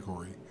estate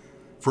category.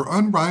 For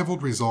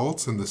unrivaled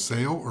results in the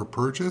sale or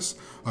purchase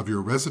of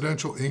your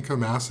residential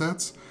income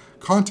assets,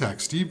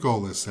 contact Steve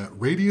Golis at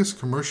Radius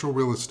Commercial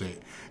Real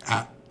Estate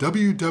at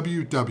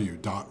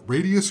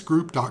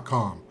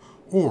www.radiusgroup.com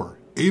or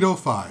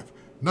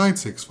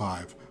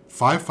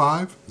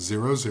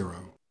 805-965-5500.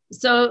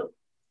 So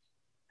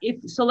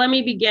let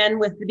me begin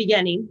with the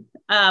beginning.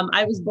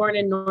 I was born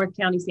in North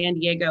County, San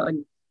Diego,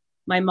 and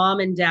my mom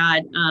and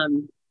dad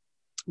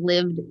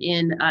lived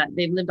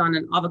on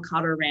an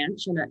avocado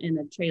ranch in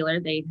a trailer.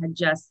 You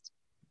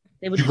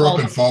grew up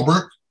in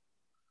Fallbrook?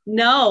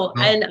 No,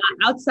 and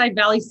outside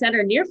Valley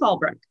Center near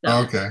Fallbrook.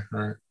 Oh, okay,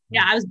 all right.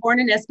 Yeah, I was born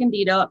in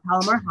Escondido at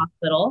Palomar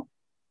Hospital.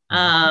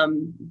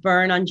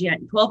 Born on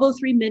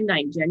 12:03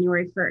 midnight,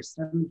 January 1st.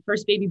 I'm the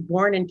first baby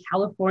born in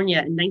California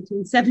in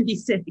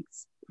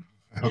 1976.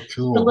 How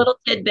cool. A little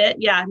tidbit.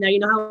 Yeah, now you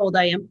know how old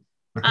I am.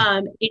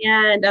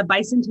 And a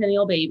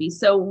bicentennial baby.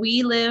 So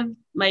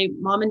my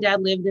mom and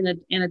dad lived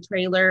in a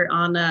trailer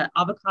on an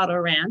avocado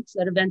ranch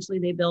that eventually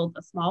they built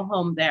a small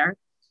home there.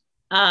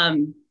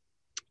 And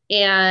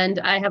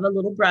I have a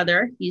little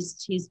brother.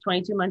 He's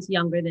 22 months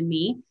younger than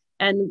me.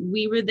 And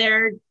we were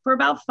there for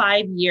about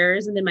 5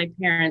 years. And then my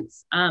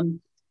parents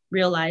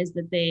realized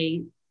that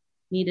they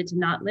needed to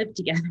not live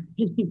together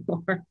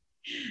anymore.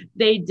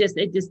 It just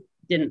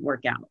didn't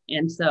work out.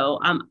 And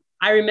so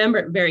I remember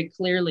it very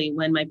clearly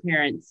when my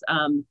parents,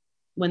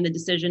 when the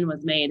decision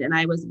was made, and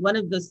I was one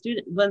of those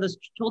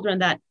children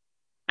that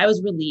I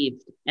was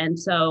relieved. And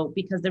so,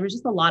 because there was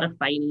just a lot of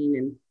fighting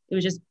and it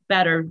was just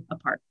better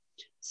apart.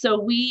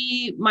 So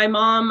my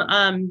mom,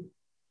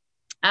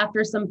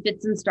 after some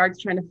fits and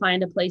starts trying to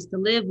find a place to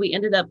live,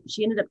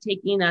 she ended up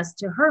taking us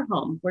to her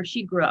home where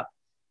she grew up,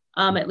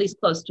 at least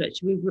close to it.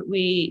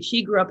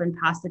 She grew up in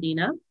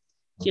Pasadena.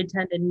 She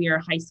attended Muir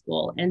High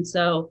School. And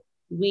so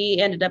we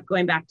ended up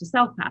going back to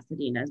South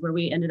Pasadena, where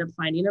we ended up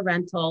finding a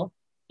rental.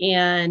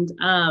 And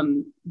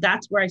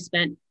that's where I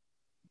spent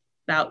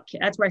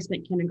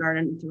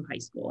kindergarten through high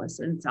school,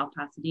 in South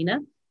Pasadena.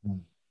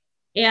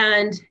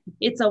 And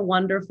it's a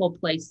wonderful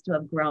place to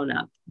have grown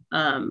up.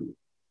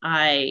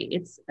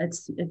 It's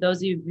those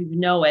of you who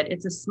know it,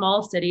 it's a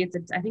small city.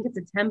 I think it's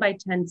a 10 by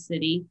 10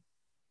 city.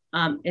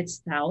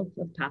 It's south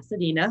of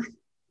Pasadena.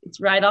 It's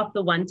right off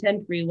the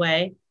 110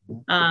 freeway.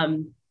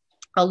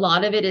 A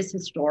lot of it is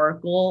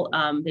historical.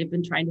 They've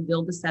been trying to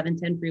build the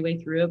 710 freeway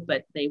through it,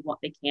 but they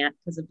can't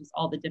because of just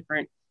all the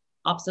different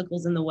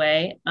obstacles in the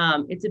way.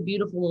 It's a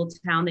beautiful little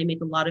town. They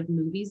make a lot of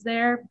movies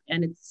there,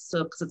 and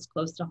because it's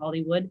close to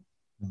Hollywood.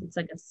 It's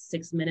like a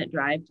 6-minute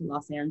drive to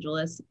Los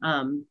Angeles,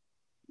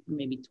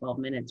 maybe 12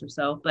 minutes or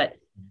so. But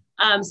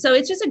so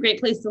it's just a great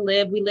place to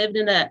live. We lived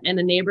in a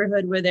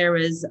neighborhood where there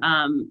was,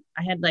 I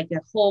had like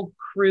a whole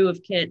crew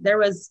of kids. There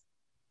was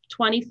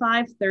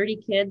 25, 30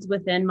 kids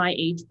within my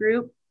age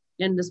group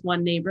in this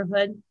one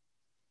neighborhood.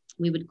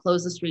 We would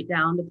close the street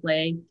down to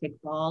play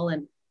kickball.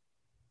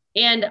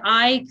 And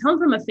I come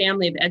from a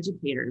family of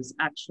educators,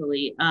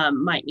 actually.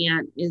 My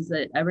aunt is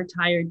a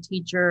retired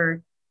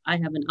teacher. I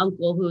have an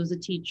uncle who is a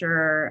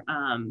teacher,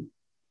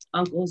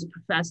 uncle is a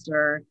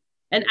professor.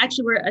 And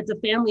actually it's a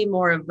family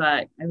more of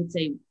I would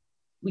say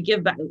we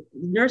give back,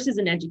 nurses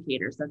and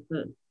educators. That's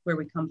where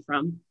we come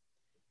from.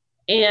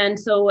 And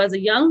so as a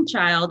young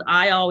child,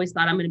 I always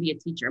thought I'm going to be a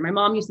teacher. My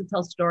mom used to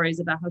tell stories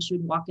about how she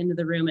would walk into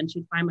the room and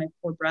she'd find my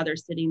poor brother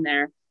sitting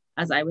there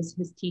as I was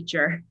his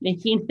teacher,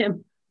 making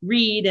him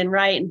read and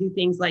write and do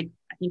things like,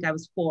 I think I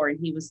was 4 and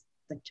he was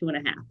like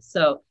 2.5.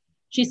 So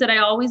she said, I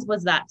always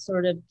was that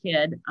sort of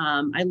kid.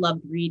 I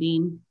loved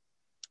reading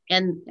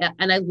and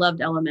I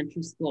loved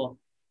elementary school.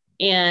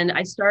 And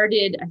I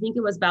started, I think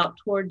it was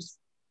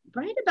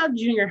right about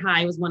junior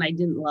high was when I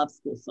didn't love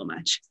school so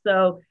much.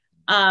 So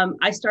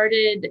I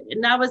started,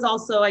 and that was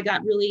also, I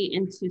got really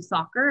into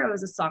soccer. I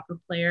was a soccer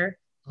player.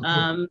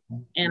 And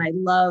I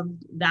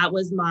loved, that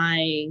was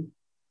my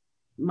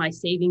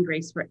saving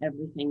grace for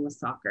everything was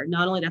soccer.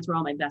 Not only that's where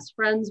all my best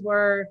friends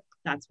were,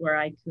 that's where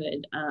I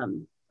could,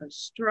 go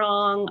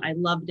strong. I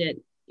loved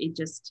it. It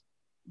just,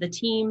 the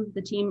team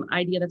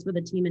idea, that's where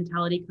the team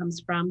mentality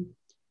comes from.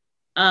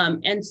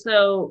 And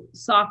so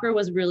soccer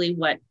was really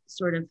what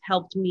sort of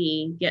helped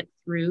me get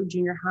through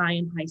junior high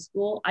and high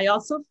school. I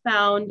also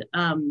found,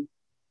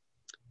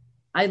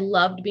 I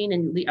loved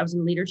I was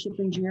in leadership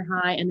in junior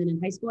high. And then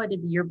in high school, I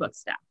did the yearbook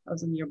staff. I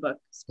was in yearbook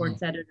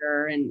sports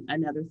editor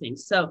and other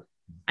things. So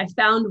I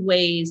found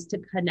ways to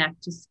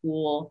connect to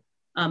school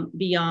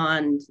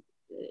beyond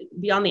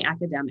the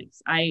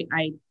academics.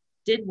 I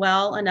did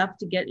well enough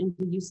to get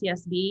into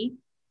UCSB,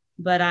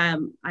 but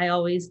I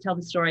always tell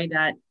the story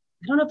that,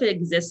 I don't know if it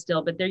exists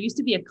still, but there used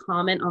to be a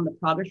comment on the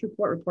progress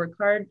report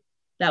card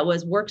that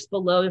was works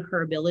below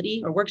her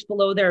ability or works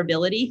below their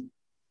ability.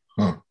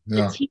 Yeah.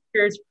 The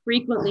teachers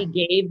frequently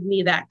gave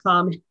me that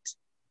comment.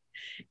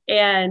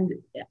 And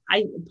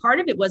part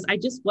of it was I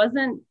just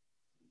wasn't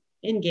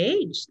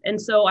engaged. And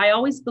so I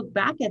always look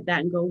back at that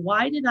and go,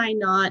 why did I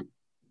not,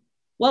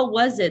 what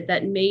was it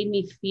that made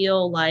me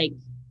feel like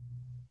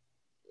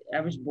I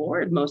was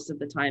bored most of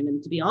the time?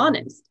 And to be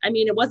honest, I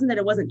mean, it wasn't that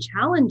it wasn't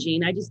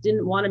challenging. I just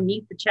didn't want to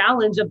meet the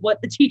challenge of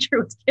what the teacher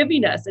was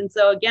giving us. And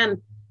so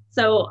again,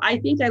 I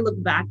think I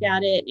look back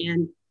at it,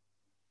 and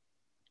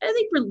I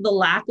think for the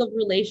lack of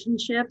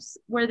relationships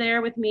were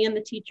there with me and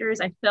the teachers.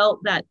 I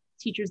felt that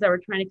teachers that were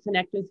trying to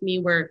connect with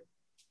me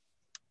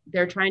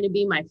they're trying to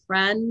be my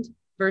friend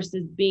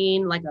versus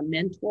being like a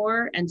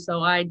mentor. And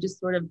so I just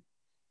sort of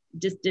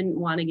just didn't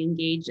want to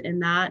engage in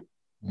that.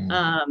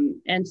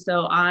 And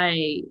so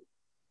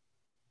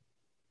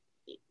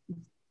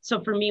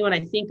for me, when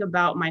I think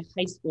about my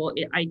high school,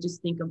 I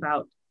just think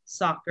about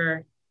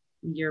soccer,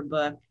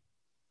 yearbook,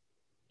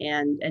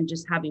 and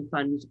just having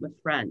fun with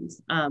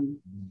friends.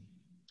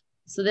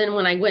 So then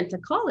when I went to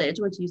college,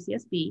 went to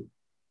UCSB,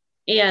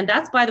 and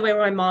that's, by the way,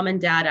 where my mom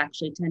and dad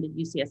actually attended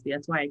UCSB.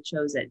 That's why I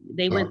chose it.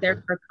 They went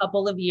there for a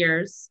couple of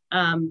years.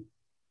 I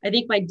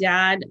think my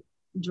dad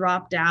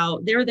dropped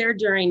out. They were there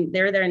in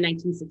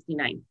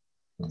 1969.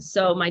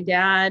 So my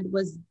dad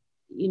was,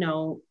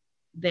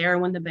 there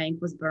when the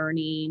bank was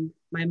burning.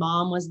 My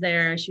mom was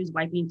there. She was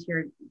wiping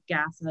tear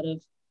gas out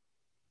of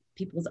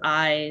people's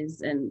eyes.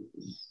 And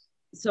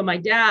so my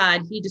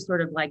dad, he just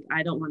sort of like,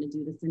 I don't want to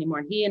do this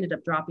anymore. He ended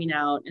up dropping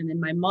out. And then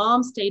my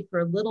mom stayed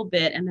for a little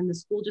bit, and then the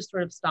school just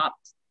sort of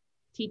stopped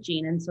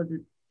teaching. And so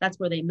that's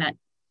where they met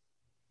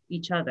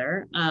each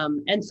other.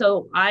 And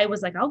so I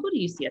was like, I'll go to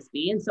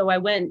UCSB. And so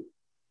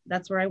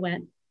that's where I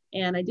went,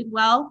 and I did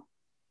well.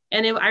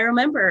 And I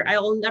remember, I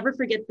will never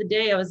forget the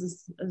day. It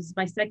was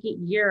my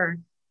second year.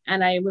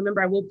 And I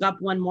remember I woke up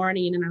one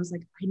morning and I was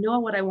like, I know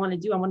what I want to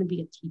do. I want to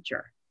be a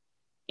teacher.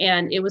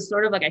 And it was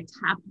sort of like I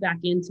tapped back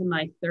into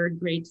my 3rd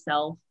grade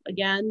self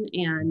again.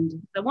 And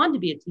I wanted to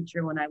be a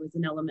teacher when I was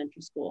in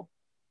elementary school.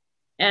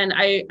 And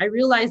I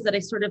realized that I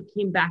sort of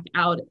came back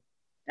out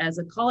as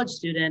a college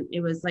student.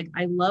 It was like,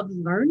 I loved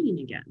learning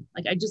again.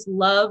 Like I just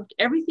loved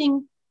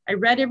everything. I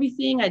read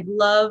everything. I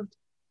loved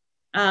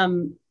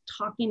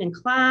talking in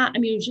class. I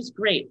mean, it was just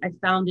great. I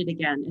found it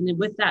again. And then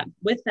with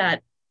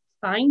that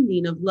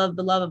finding of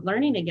the love of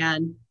learning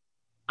again,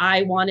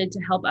 I wanted to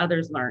help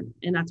others learn.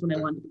 And that's when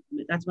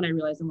I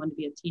realized I wanted to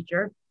be a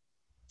teacher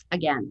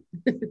again.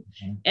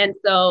 And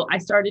so I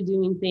started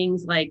doing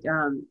things like,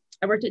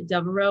 I worked at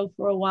Devereaux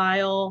for a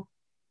while.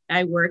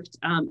 I worked,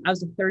 I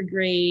was a 3rd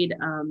grade,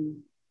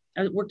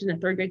 I worked in a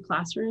 3rd grade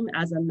classroom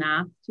as a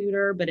math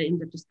tutor, but it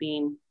ended up just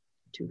being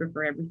a tutor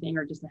for everything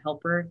or just a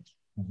helper.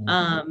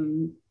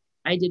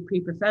 I did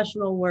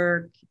pre-professional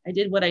work. I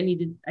did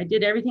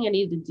everything I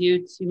needed to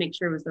do to make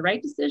sure it was the right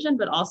decision,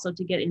 but also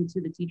to get into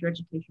the teacher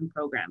education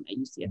program at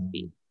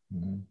UCSB.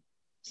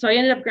 So I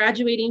ended up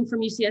graduating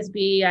from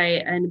UCSB.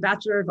 and a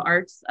Bachelor of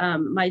Arts.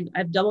 I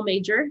have double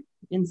major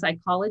in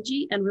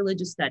psychology and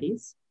religious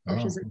studies,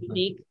 which is a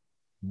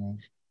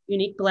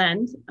unique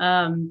blend.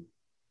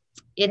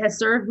 It has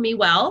served me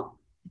well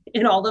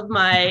in all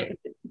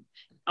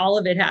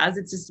of it has.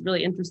 It's just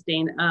really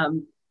interesting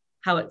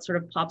how it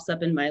sort of pops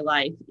up in my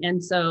life.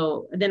 And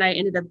so then I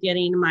ended up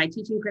getting my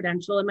teaching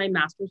credential and my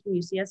master's from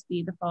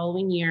UCSB the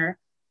following year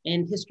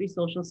in history,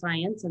 social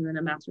science, and then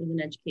a master's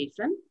in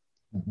education.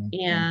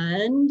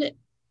 And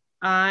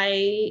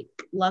I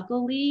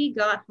luckily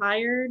got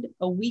hired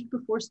a week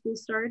before school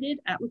started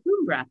at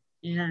Lacombe.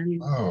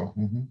 And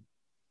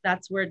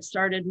that's where it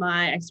started.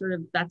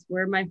 That's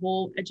where my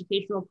whole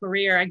educational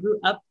career, I grew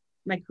up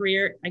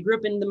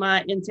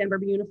in Santa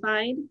Barbara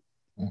Unified.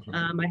 Okay.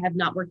 I have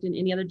not worked in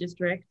any other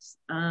districts.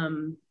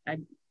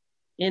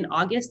 In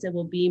August, it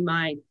will be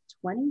my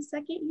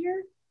 22nd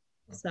year.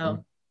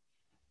 So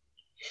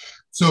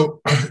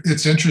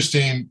it's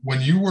interesting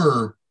when you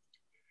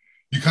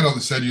kind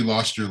of said you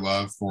lost your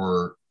love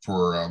for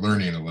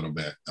learning a little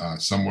bit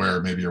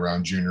somewhere maybe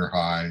around junior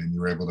high, and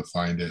you were able to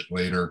find it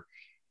later.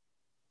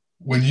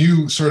 When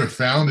you sort of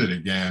found it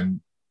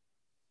again,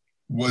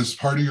 was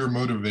part of your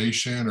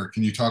motivation, or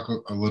can you talk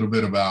a little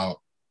bit about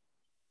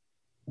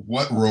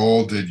what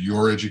role did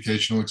your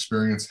educational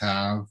experience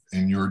have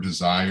in your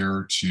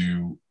desire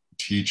to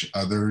teach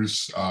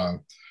others?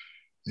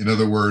 In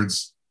other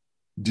words,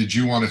 did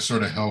you want to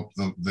sort of help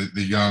the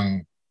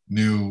young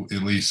new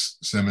Elise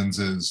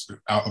Simmonses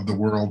out of the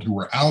world who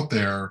were out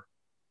there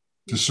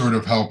to sort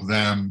of help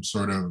them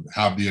sort of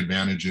have the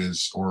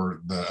advantages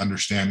or the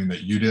understanding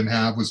that you didn't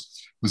have?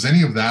 Was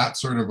any of that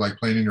sort of like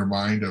playing in your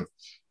mind of,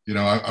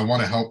 I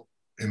want to help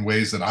in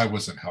ways that I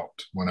wasn't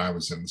helped when I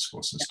was in the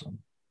school system?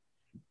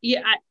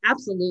 Yeah,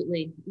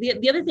 absolutely.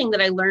 The other thing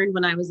that I learned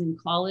when I was in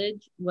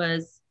college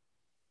was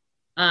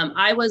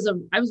I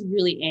was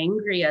really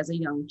angry as a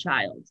young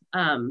child.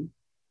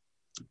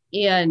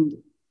 And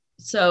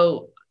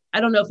so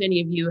I don't know if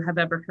any of you have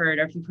ever heard,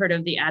 or if you've heard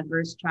of the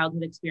Adverse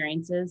Childhood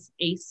Experiences,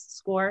 ACE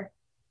score.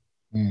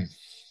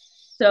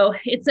 So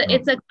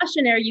it's a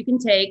questionnaire you can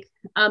take.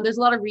 There's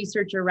a lot of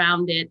research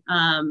around it.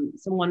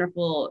 Some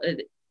wonderful.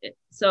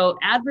 So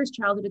Adverse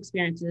Childhood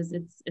Experiences,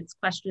 it's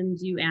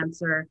questions you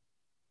answer,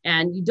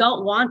 and you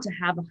don't want to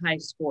have a high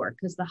score,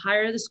 because the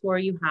higher the score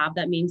you have,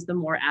 that means the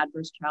more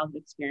adverse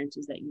childhood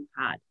experiences that you've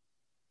had.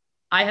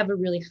 I have a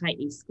really high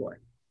ACE score.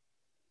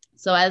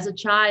 So as a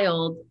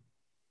child,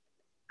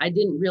 I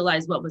didn't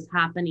realize what was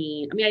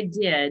happening. I mean, I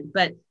did,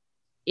 but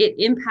it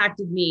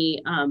impacted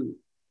me. And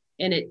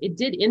it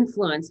did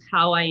influence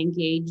how I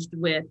engaged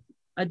with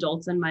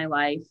adults in my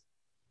life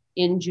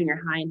in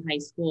junior high and high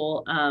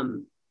school.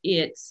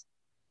 It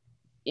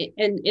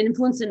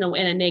influenced in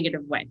a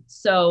negative way.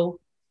 So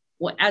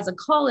as a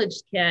college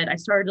kid, I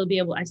started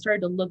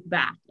to look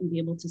back and be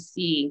able to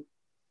see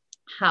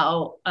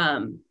how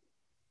that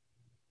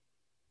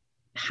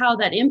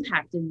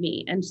impacted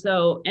me. And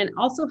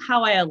also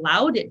how I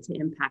allowed it to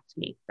impact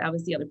me. That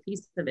was the other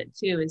piece of it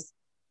too, is,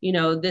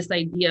 this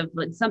idea of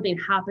like something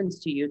happens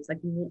to you. It's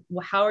like,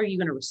 how are you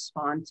going to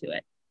respond to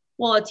it?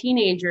 Well, a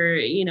teenager,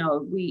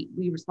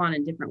 we respond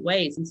in different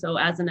ways. And so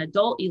as an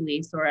adult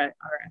Elise, or a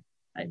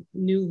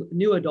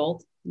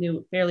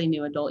fairly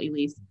new adult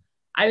Elise,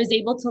 I was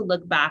able to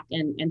look back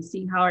and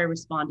see how I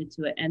responded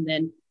to it, and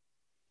then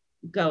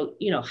go,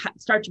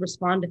 start to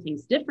respond to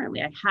things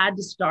differently. I had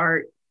to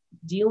start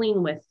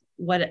dealing with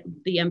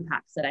the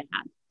impacts that I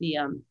had.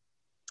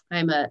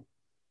 I'm a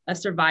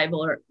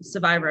survivor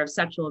of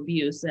sexual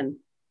abuse.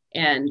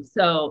 And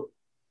so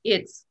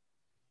it's,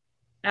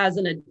 as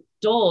an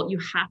adult, you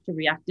have to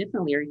react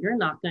differently, or you're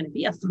not going to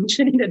be a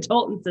functioning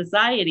adult in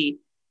society.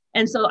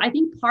 And so I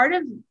think part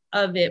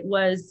of it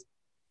was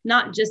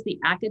not just the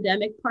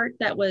academic part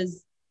that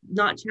was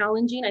not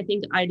challenging. I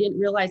think I didn't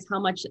realize how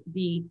much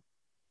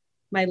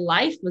my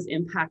life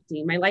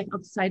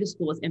outside of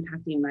school was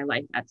impacting my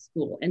life at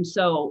school. And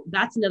so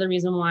that's another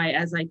reason why,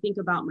 as I think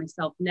about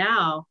myself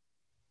now,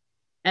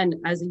 and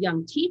as a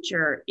young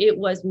teacher, it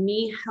was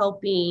me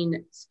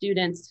helping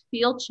students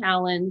feel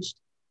challenged,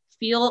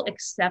 feel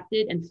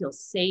accepted, and feel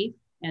safe,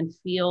 and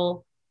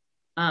feel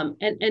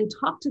and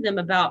talk to them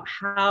about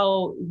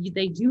how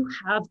they do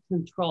have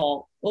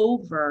control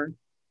over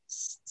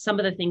some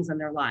of the things in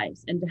their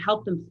lives, and to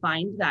help them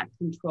find that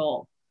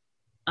control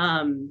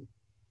and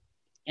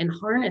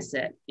harness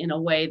it in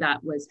a way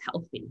that was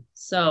healthy.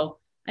 So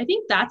I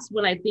think that's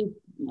when I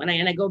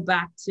go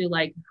back to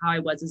like how I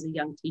was as a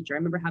young teacher. I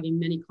remember having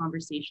many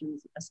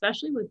conversations,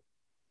 especially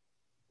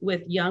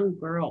with young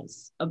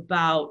girls,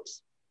 about,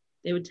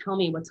 they would tell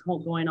me what's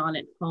going on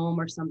at home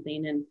or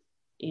something, and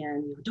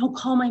don't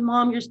call my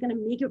mom, you're just going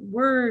to make it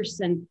worse.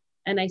 And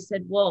I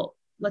said, well,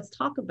 let's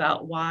talk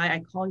about why I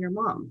call your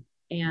mom,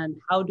 and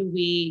how do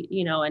we,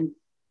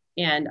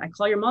 and I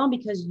call your mom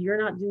because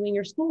you're not doing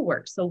your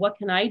schoolwork. So what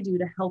can I do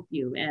to help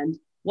you? And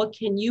what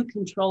can you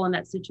control in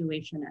that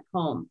situation at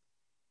home?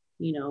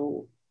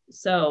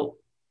 So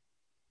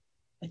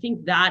I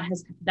think that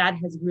has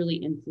really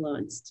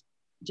influenced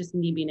just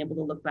me being able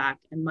to look back,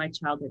 and my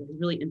childhood has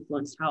really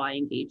influenced how I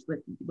engage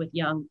with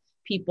young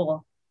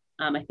people.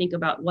 I think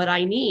about what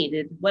I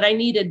needed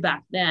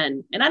back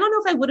then. And I don't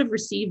know if I would have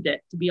received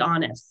it, to be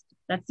honest.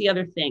 That's the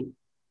other thing.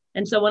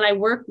 And so when I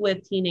work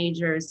with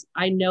teenagers,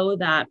 I know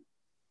that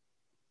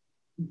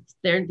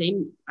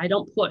I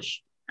don't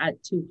push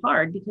too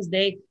hard, because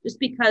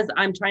because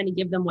I'm trying to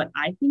give them what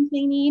I think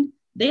they need,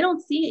 they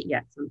don't see it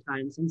yet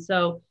sometimes. And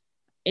so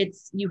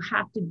you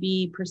have to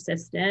be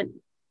persistent,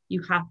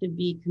 you have to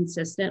be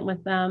consistent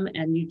with them,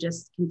 and you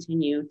just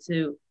continue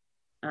to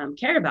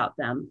care about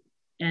them,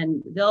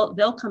 and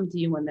they'll come to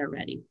you when they're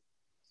ready.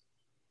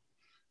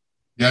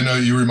 Yeah, no,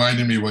 you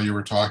reminded me while you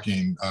were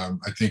talking.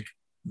 I think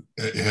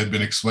it had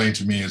been explained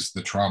to me as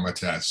the trauma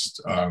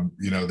test,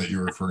 that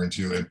you're referring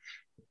to. And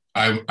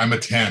I'm a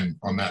 10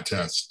 on that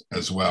test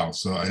as well.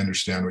 So I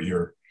understand what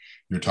you're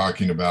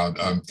talking about.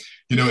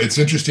 It's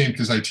interesting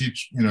because I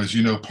teach, as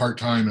you know,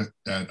 part-time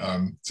at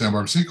Santa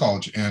Barbara City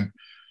College. And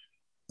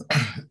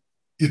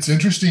it's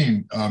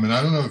interesting. And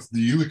I don't know if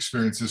you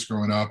experienced this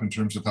growing up in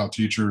terms of how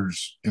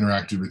teachers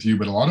interacted with you,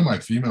 but a lot of my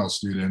female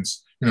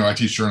students, I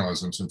teach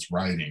journalism, so it's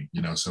writing,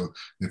 so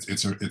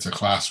it's a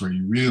class where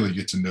you really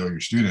get to know your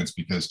students,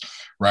 because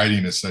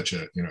writing is such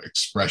a,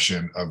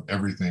 expression of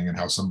everything and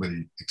how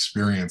somebody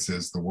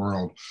experiences the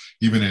world,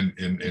 even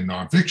in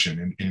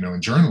nonfiction and,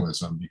 in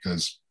journalism,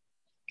 because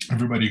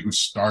everybody who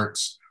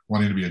starts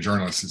wanting to be a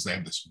journalist is they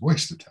have this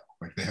voice to tell.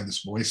 Like they have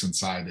this voice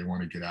inside they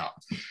want to get out,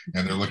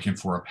 and they're looking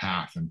for a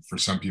path. And for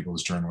some people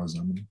it's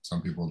journalism, and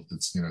some people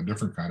it's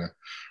different kind of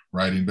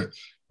writing. But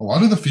a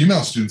lot of the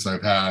female students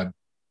I've had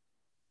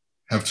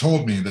have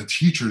told me that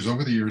teachers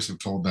over the years have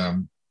told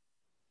them,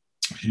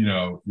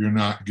 you're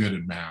not good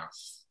at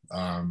math.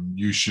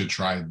 You should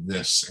try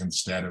this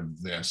instead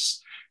of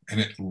this. And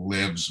it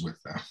lives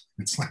with them.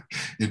 It's like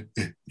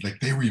like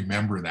they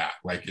remember that,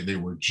 like they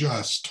were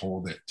just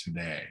told it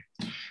today.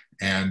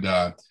 And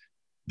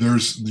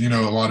there's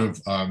a lot of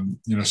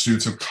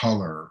students of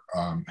color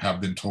have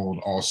been told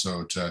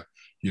also to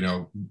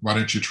why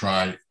don't you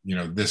try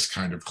this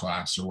kind of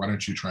class, or why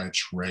don't you try a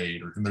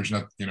trade, and there's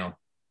not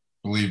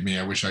believe me,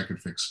 I wish I could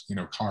fix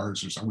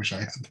cars, or something. I wish I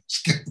had those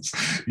skills.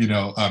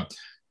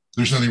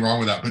 There's nothing wrong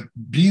with that, but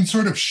being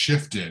sort of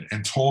shifted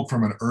and told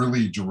from an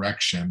early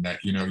direction that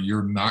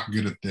you're not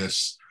good at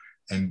this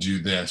and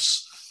do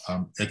this.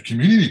 At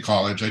community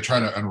college, I try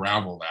to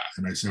unravel that,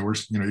 and I say,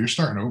 you're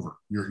starting over.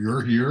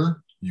 You're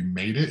here. You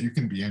made it. You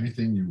can be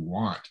anything you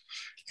want,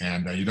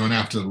 and you don't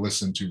have to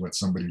listen to what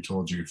somebody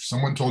told you. If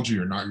someone told you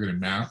you're not good at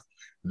math,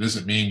 it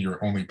doesn't mean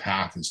your only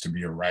path is to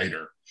be a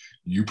writer.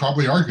 You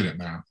probably are good at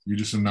math. You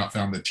just have not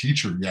found the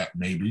teacher yet,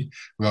 maybe,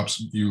 who helps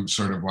you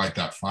sort of light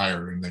that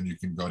fire, and then you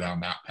can go down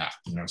that path.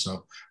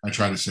 So I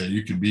try to say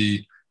you can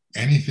be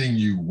anything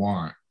you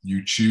want.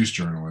 You choose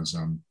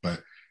journalism,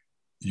 but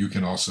you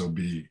can also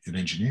be an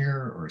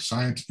engineer or a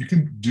scientist. You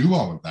can do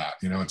all of that,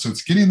 and so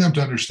it's getting them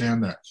to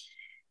understand that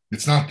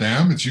it's not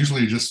them. It's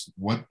usually just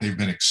what they've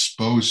been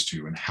exposed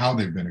to and how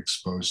they've been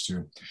exposed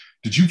to.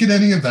 Did you get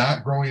any of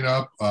that growing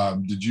up?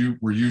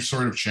 Were you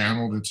sort of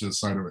channeled into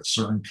sort of a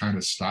certain kind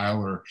of style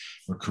or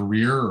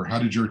career, or how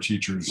did your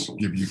teachers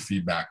give you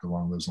feedback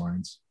along those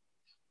lines?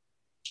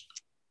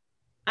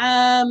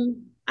 I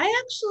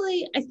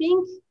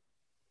think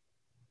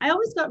I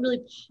always got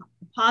really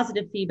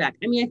positive feedback.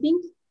 I mean, I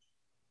think,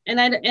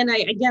 I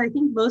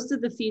think most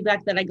of the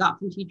feedback that I got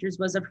from teachers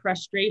was a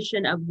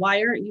frustration of,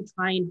 why aren't you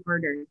trying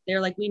harder? They're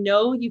like, we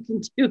know you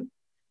can do,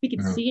 we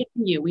can see it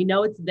in you. We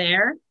know it's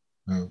there.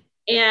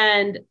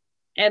 And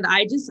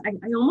I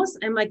almost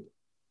do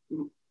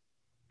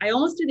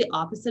the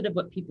opposite of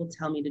what people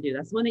tell me to do.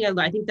 That's one thing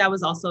I think that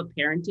was also a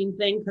parenting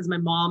thing, because my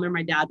mom or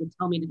my dad would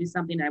tell me to do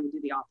something and I would do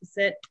the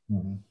opposite.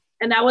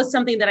 And that was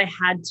something that I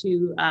had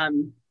to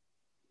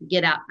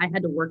get out. I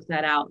had to work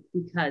that out,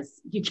 because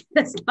it's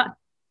not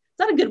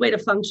a good way to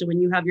function when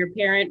you have your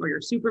parent or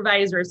your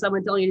supervisor or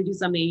someone telling you to do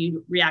something,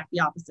 you react the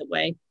opposite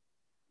way.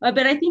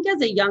 But I think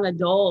as a young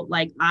adult,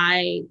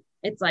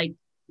 it's like,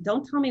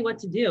 don't tell me what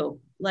to do.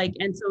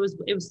 And so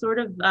it was sort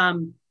of,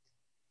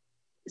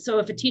 so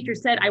if a teacher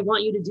said, I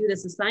want you to do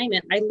this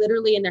assignment, I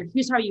literally,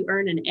 here's how you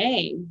earn an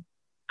A,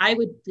 I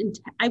would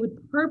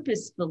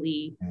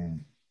purposefully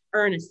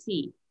earn a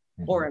C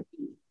or a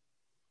B,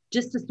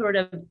 just to sort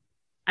of,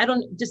 I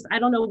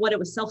don't know what it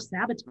was,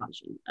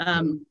 self-sabotaging.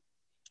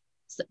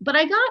 But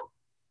I got,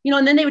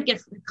 and then they would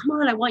get, come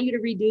on, I want you to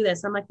redo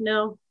this. I'm like,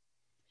 no.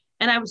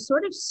 And I was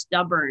sort of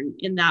stubborn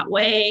in that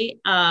way.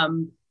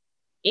 And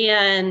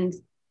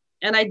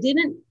I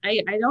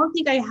don't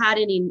think I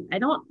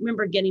don't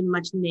remember getting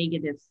much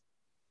negative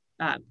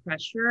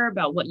pressure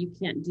about what you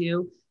can't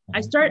do.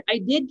 I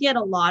did get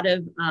a lot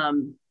of,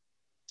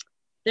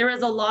 there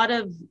was a lot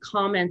of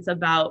comments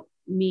about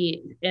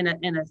me in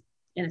a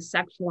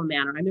sexual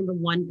manner. I remember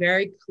one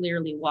very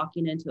clearly,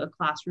 walking into a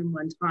classroom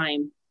one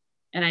time,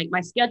 and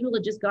my schedule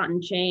had just gotten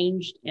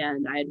changed,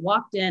 and I had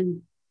walked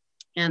in,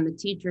 and the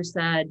teacher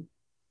said,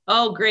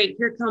 oh, great,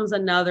 here comes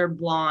another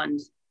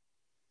blonde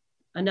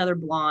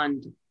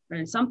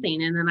or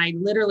something. And then I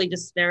literally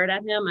just stared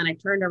at him, and I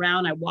turned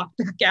around, I walked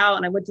back out,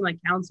 and I went to my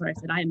counselor. I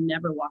said, I am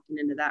never walking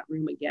into that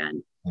room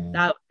again.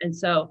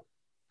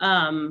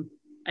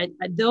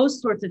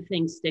 Those sorts of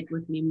things stick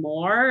with me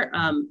more.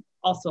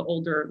 Also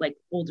older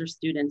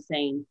students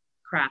saying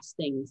crass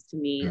things to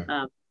me.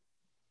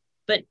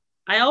 But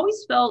I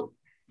always felt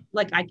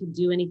like I could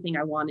do anything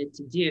I wanted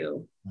to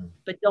do,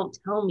 but don't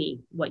tell me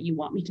what you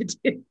want me to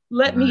do.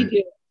 Let me do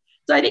it.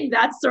 So I think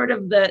that's sort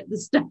of the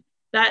stuff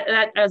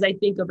that as I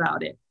think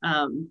about it.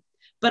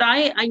 But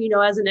I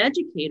as an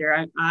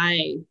educator,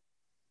 I'm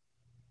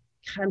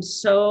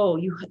so,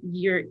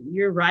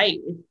 you're right.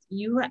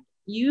 You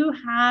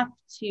have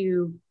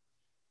to,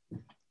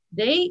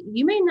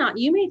 you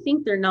may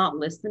think they're not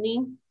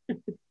listening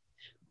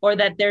or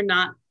that they're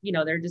not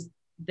they're just,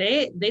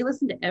 they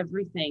listen to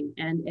everything,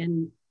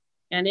 and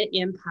it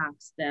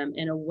impacts them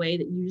in a way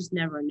that you just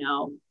never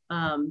know.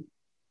 And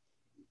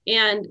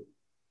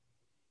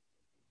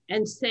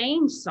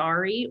saying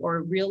sorry,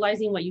 or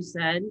realizing what you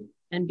said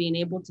and being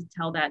able to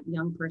tell that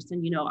young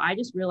person, I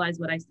just realized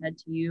what I said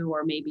to you,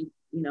 or maybe,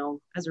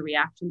 as a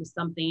reaction to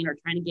something, or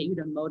trying to get you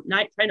to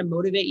not trying to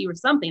motivate you or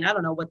something. I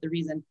don't know what the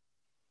reason,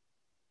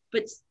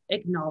 but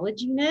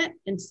acknowledging it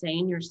and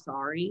saying you're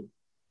sorry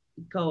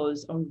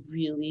goes a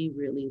really,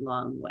 really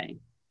long way.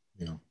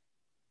 Yeah.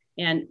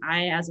 And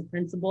I, as a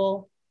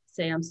principal,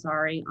 say I'm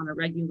sorry on a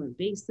regular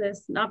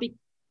basis,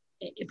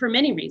 for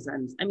many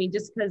reasons. I mean,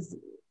 just because,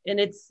 and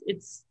it's,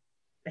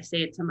 I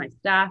say it to my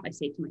staff, I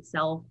say it to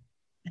myself,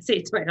 I say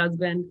it to my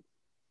husband.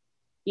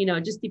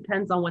 It just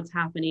depends on what's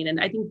happening. And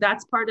I think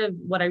that's part of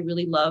what I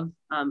really love.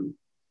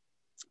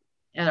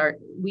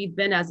 We've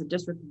been, as a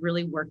district,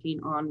 really working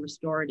on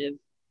restorative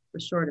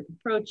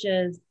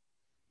approaches,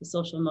 the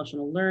social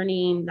emotional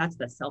learning, that's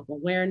the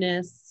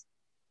self-awareness.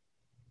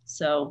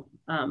 So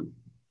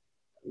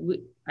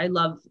I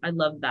love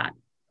that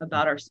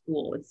about our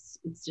school. It's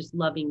just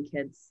loving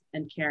kids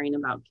and caring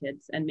about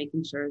kids and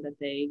making sure that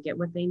they get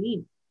what they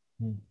need,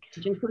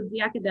 which includes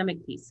the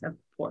academic piece, of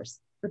course.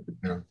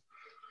 Yeah.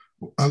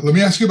 Let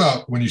me ask you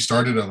about when you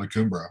started at La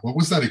Cumbre. What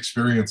was that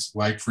experience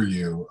like for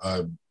you,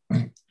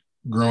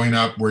 growing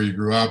up where you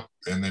grew up,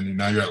 and then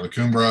now you're at La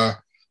Cumbre?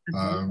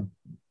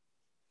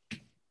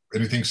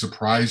 Anything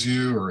surprise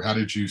you, or how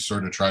did you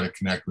sort of try to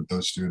connect with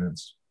those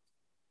students?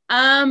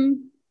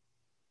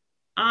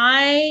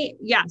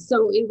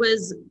 So it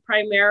was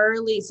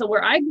primarily, so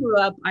where I grew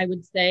up, I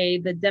would say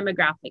the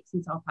demographics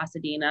in South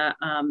Pasadena,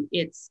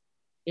 it's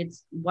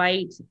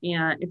white,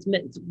 and it's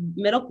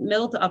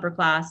middle to upper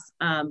class.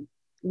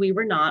 We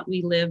were not.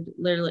 We lived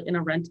literally in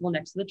a rental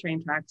next to the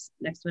train tracks,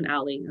 next to an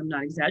alley. I'm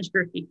not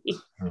exaggerating.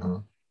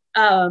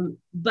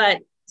 But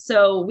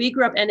so we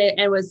grew up, and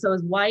it was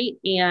white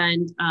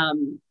and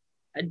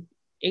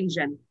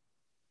Asian,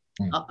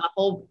 a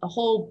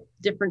whole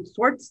different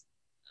sorts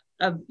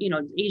of,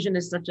 Asian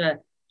is such a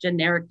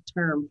generic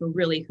term for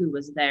really who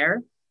was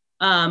there.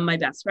 My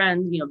best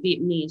friend,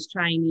 Vietnamese,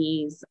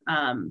 Chinese,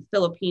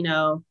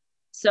 Filipino.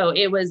 So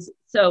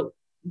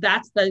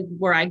that's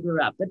where I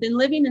grew up. But then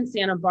living in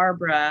Santa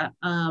Barbara,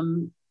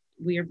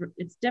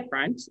 it's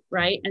different,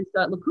 right? And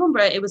so at La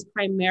Cumbre, it was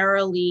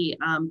primarily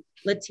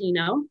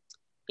Latino.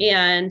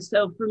 And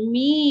so for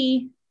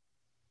me,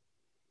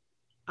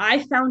 I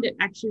found it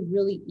actually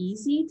really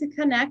easy to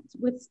connect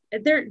with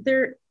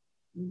their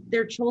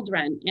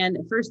children. And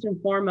first and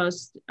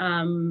foremost,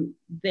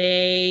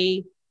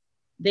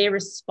 they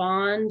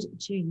respond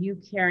to you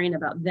caring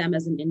about them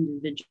as an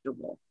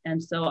individual.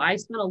 And so I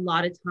spent a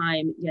lot of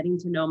time getting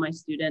to know my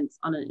students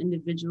on an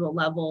individual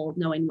level,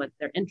 knowing what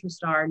their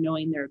interests are,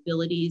 knowing their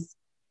abilities.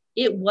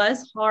 It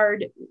was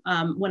hard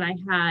when I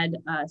had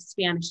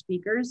Spanish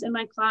speakers in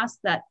my class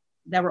that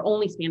were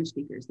only Spanish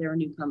speakers. They were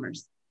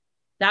newcomers.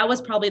 That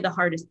was probably the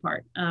hardest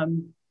part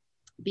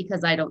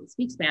because I don't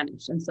speak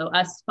Spanish. And so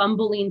us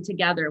fumbling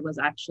together was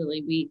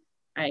actually,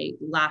 I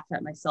laughed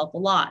at myself a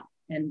lot,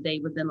 and they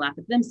would then laugh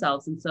at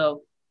themselves. And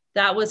so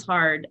that was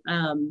hard.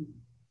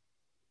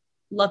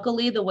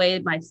 Luckily, the way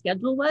my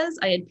schedule was,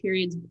 I had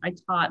periods.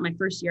 My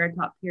first year, I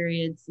taught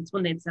periods. It's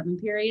when they had 7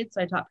 periods.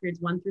 So I taught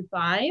periods 1 through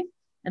 5.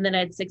 And then I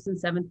had 6th and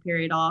 7th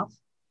period off.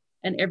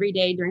 And every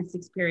day during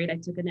 6th period, I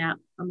took a nap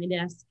on my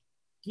desk,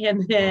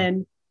 and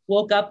then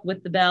woke up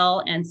with the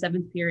bell, and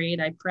 7th period,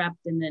 I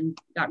prepped and then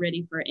got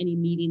ready for any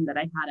meeting that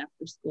I had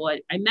after school.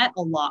 I met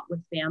a lot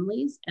with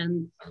families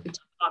and to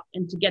talk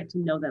and to get to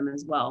know them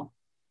as well.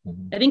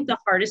 I think the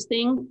hardest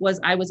thing was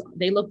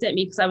they looked at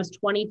me because I was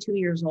 22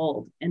 years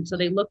old. And so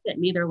they looked at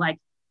me, they're like,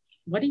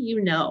 what do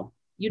you know?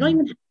 You don't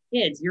even have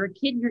kids. You're a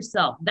kid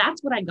yourself.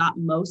 That's what I got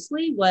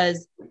mostly,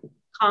 was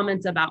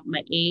comments about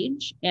my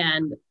age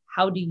and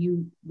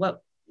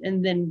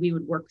and then we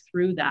would work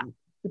through that.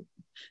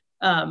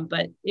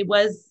 But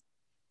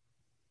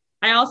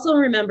I also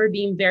remember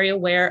being very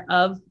aware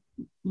of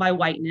my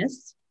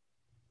whiteness.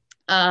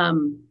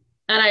 And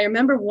I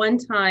remember one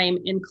time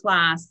in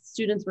class,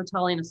 students were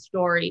telling a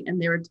story,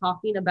 and they were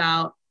talking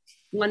about,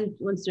 one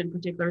student in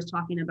particular was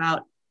talking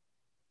about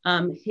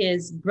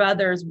his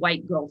brother's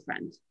white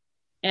girlfriend.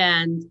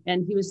 And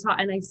he was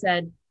and I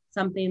said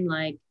something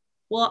like,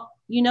 well,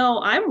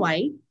 I'm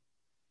white.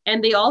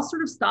 And they all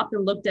sort of stopped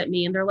and looked at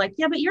me, and they're like,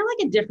 yeah, but you're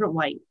like a different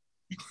white.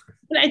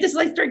 And I just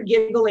started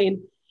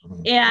giggling.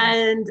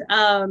 And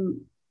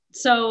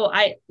so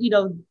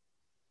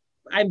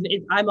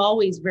I'm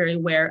always very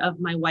aware of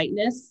my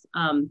whiteness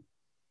and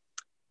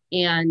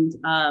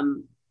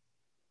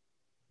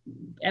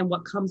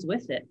what comes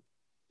with it.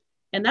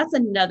 And that's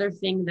another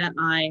thing that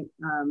I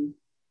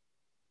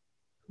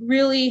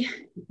really,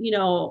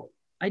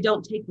 I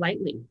don't take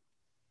lightly.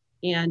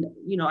 And,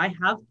 I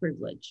have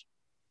privilege,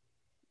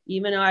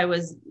 even though I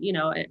was,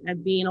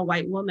 at being a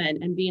white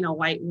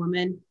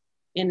woman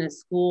in a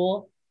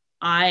school,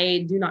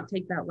 I do not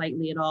take that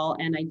lightly at all.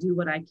 And I do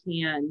what I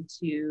can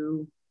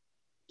to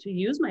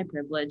use my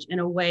privilege in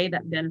a way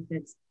that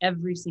benefits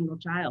every single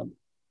child.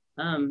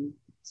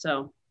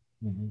 So.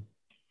 Mm-hmm.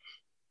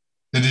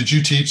 And did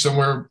you teach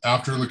somewhere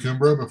after La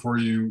Cumbre before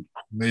you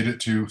made it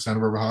to Santa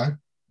Barbara High?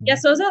 Yeah,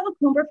 so I was at La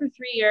Cumbre for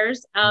 3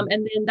 years. And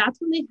then that's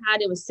when they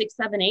had, it was 6,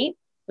 7, 8. It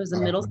was a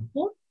middle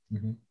school.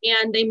 Mm-hmm.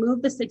 And they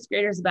moved the 6th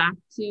graders back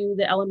to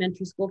the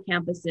elementary school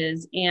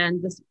campuses.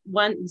 And the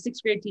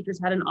 6th grade teachers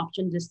had an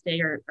option to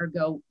stay or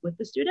go with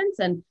the students.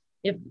 And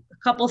if a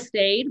couple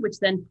stayed, which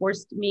then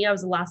forced me, I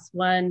was the last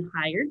one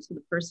hired. So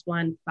the first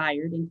one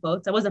fired, in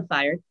quotes. I wasn't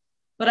fired,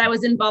 but I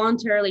was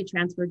involuntarily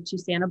transferred to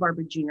Santa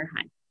Barbara Junior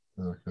High.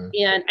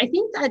 Okay. And I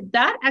think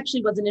that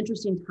actually was an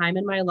interesting time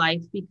in my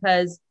life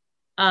because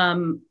I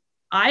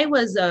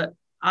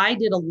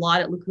did a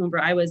lot at La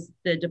Cumbre. I was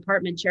the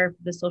department chair for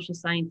the social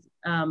science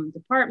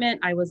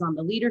department. I was on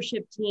the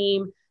leadership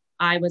team.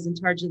 I was in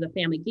charge of the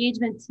family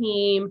engagement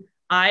team.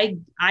 I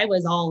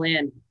was all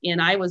in,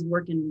 and I was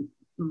working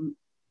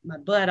my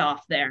butt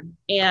off there,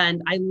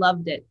 and I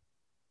loved it.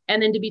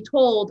 And then to be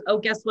told, oh,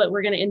 guess what?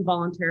 We're going to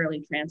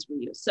involuntarily transfer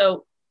you.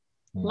 So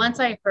once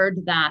I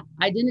heard that,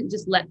 I didn't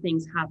just let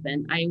things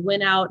happen. I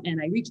went out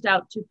and I reached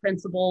out to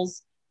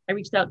principals. I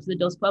reached out to the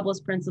Dos Pueblos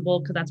principal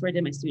because that's where I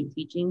did my student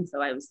teaching.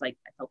 So I was like,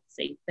 I felt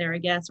safe there, I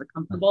guess, or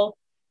comfortable.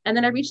 And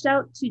then I reached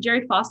out to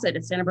Jerry Fawcett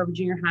at Santa Barbara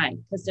Junior High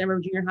because Santa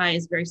Barbara Junior High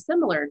is very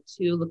similar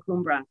to La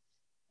Cumbre.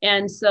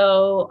 And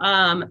so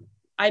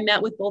I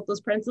met with both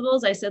those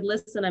principals. I said,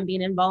 listen, I'm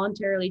being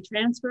involuntarily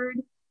transferred.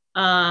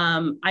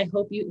 I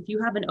hope if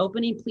you have an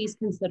opening, please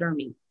consider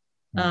me.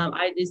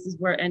 This is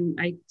where, and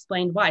I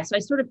explained why. So I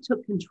sort of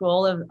took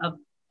control of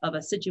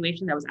a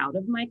situation that was out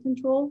of my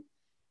control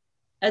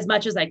as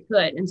much as I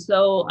could. And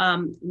so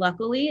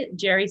luckily,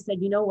 Jerry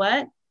said, you know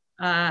what,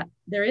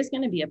 there is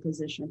going to be a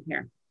position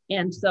here.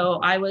 And so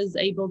I was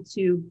able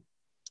to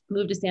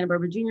move to Santa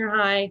Barbara Junior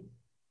High.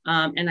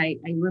 And I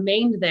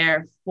remained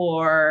there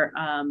for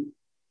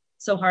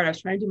so hard. I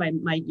was trying to do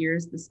my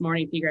years this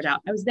morning, figure it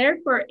out. I was there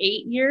for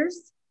 8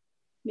 years,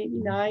 maybe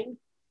 9.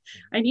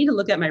 I need to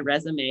look at my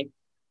resume.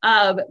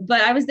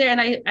 But I was there and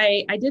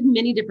I did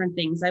many different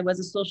things. I was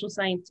a social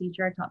science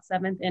teacher. I taught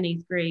 7th and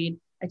 8th grade.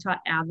 I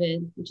taught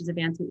AVID, which is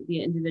advancement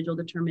via individual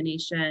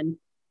determination.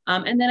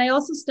 And then I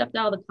also stepped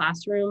out of the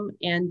classroom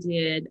and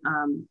did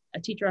a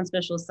teacher on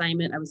special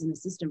assignment. I was an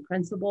assistant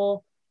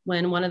principal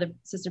when one of the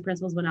assistant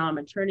principals went out on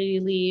maternity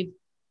leave.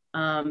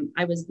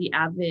 I was the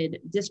AVID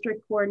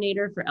district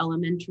coordinator for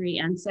elementary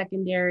and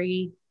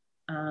secondary.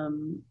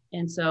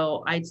 And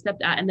so I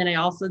stepped out, and then I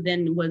also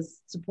then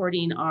was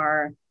supporting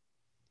our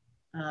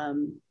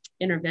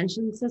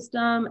intervention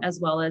system,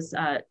 as well as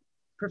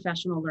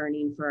professional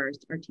learning for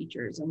our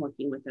teachers and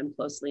working with them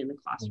closely in the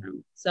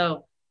classroom.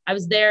 So I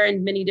was there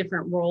in many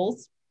different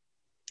roles.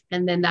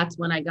 And then that's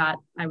when I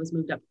was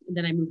moved up. And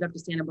then I moved up to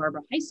Santa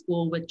Barbara High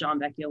School with John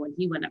Vecchio when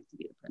he went up to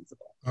be the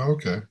principal. Oh,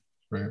 okay,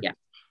 great. Yeah.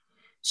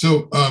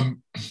 So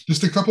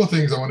just a couple of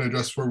things I want to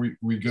address before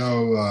we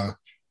go.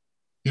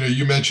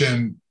 You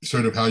mentioned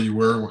sort of how you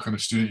were, what kind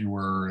of student you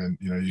were, and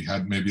you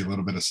had maybe a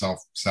little bit of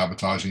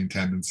self-sabotaging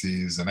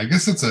tendencies. And I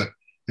guess it's a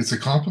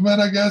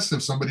compliment, I guess,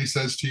 if somebody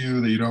says to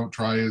you that you don't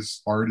try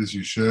as hard as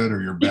you should,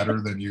 or you're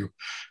better than you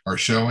are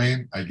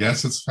showing. I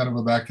guess it's kind of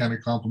a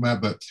backhanded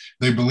compliment, but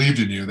they believed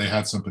in you. They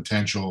had some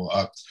potential.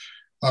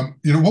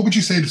 What would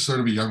you say to sort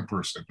of a young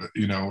person,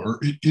 or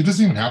it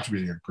doesn't even have to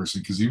be a young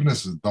person, because even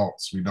as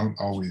adults, we don't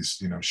always,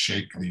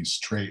 shake these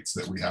traits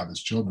that we have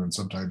as children.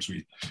 Sometimes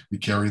we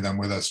carry them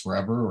with us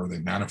forever, or they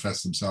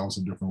manifest themselves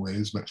in different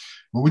ways. But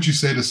what would you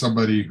say to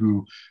somebody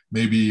who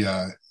maybe,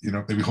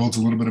 maybe holds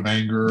a little bit of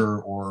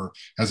anger, or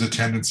has a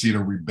tendency to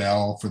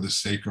rebel for the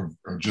sake of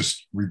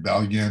just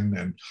rebellion,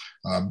 and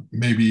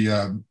maybe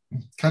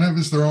kind of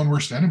is their own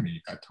worst enemy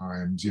at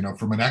times,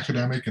 from an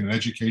academic and an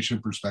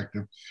education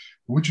perspective?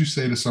 What would you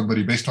say to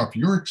somebody based off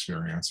your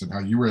experience and how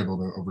you were able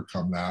to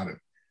overcome that? And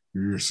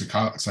you're a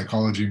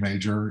psychology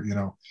major,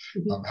 how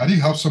do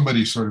you help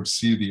somebody sort of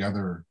see the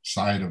other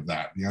side of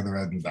that, the other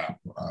end of that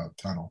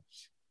tunnel?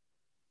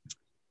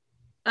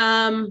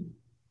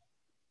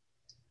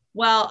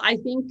 Well, I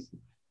think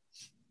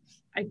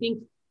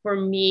for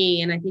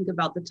me, and I think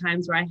about the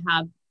times where I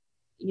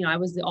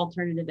was the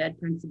alternative ed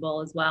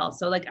principal as well.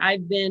 So like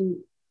I've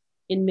been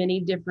in many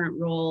different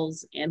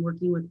roles and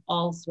working with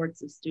all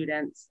sorts of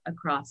students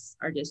across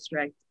our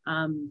district.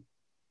 And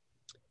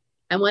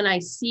when I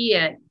see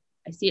it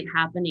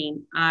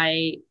happening,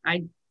 I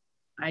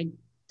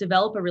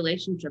develop a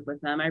relationship with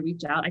them. I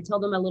reach out, I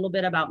tell them a little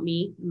bit about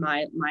me,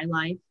 my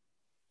life.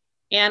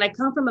 And I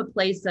come from a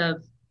place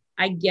of,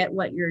 I get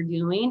what you're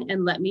doing,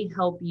 and let me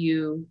help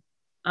you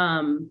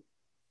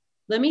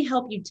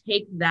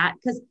take that,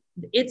 because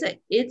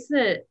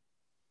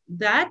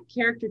that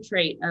character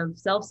trait of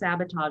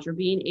self-sabotage, or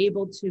being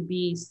able to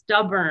be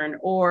stubborn,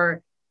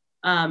 or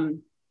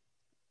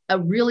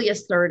really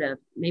assertive,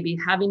 maybe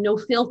having no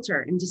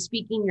filter and just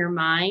speaking your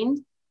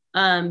mind,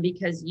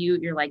 because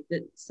you're like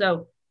that.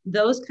 So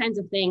those kinds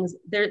of things,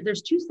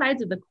 there's two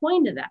sides of the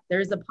coin to that.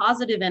 There's a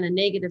positive and a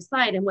negative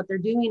side, and what they're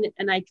doing,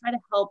 and I try to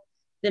help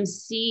them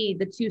see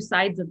the two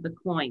sides of the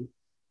coin.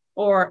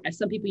 or as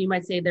some people, you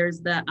might say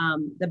there's the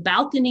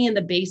balcony in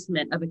the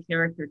basement of a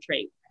character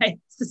trait, right?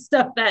 It's the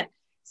stuff that,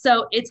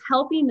 so it's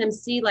helping them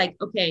see like,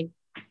 okay,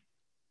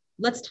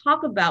 let's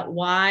talk about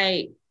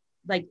why,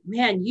 like,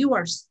 man, you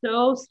are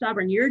so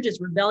stubborn. You're just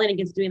rebelling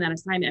against doing that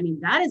assignment. I mean,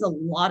 that is a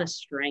lot of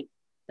strength.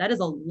 That is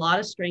a lot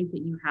of strength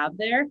that you have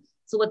there.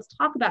 So let's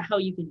talk about how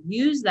you can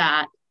use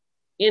that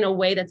in a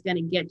way that's going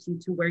to get you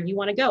to where you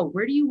want to go.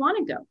 Where do you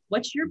want to go?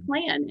 What's your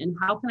plan? And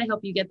how can I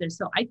help you get there?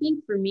 So I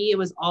think for me, it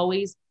was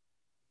always,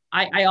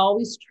 I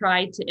always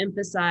tried to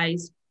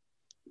emphasize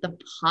the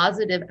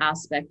positive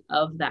aspect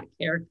of that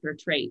character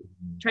trait.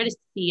 Try to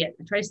see it.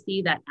 Try to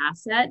see that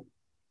asset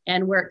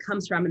and where it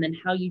comes from, and then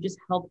how you just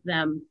help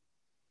them.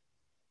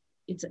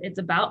 It's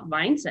about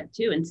mindset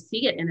too, and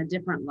see it in a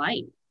different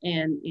light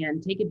and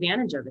take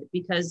advantage of it,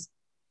 because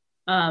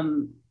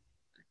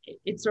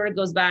it sort of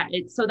goes back.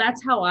 So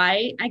that's how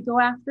I go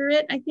after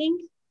it, I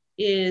think,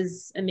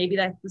 is, and maybe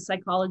that's the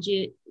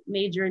psychology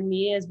major in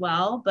me as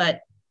well,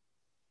 but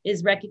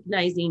is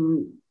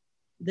recognizing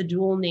the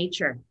dual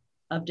nature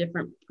of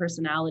different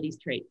personalities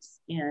traits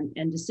and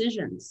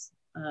decisions.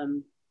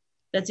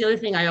 That's the other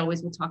thing I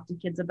always will talk to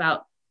kids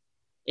about.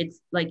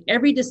 It's like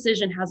every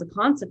decision has a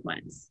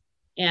consequence.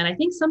 And I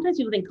think sometimes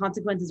people think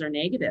consequences are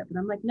negative. And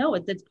I'm like, no,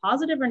 it's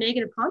positive or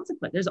negative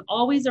consequence. There's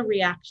always a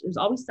reaction. There's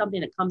always something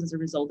that comes as a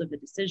result of a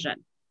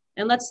decision.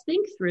 And let's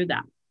think through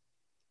that.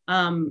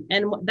 And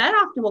that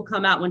often will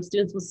come out when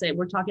students will say,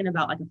 we're talking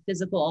about like a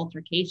physical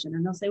altercation.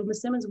 And they'll say, well,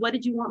 Ms. Simmons, what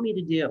did you want me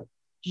to do?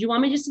 Did you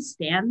want me just to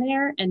stand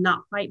there and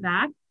not fight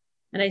back?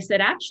 And I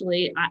said,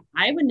 actually,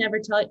 I would never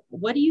tell you,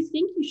 what do you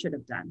think you should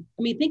have done?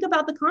 I mean, think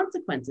about the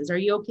consequences. Are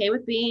you okay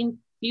with being,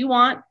 if you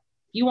want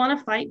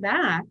to fight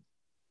back,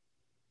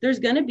 there's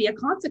going to be a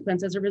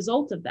consequence as a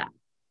result of that.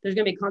 There's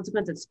going to be a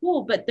consequence at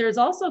school, but there's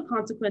also a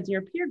consequence in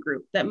your peer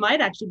group that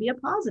might actually be a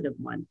positive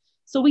one.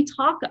 So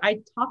I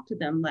talk to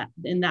them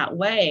in that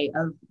way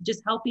of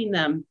just helping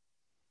them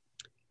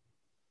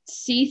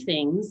see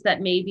things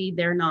that maybe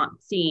they're not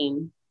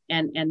seeing,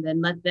 and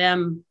then let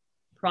them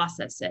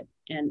process it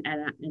and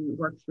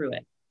work through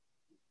it.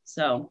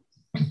 So.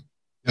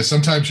 Yeah,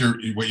 sometimes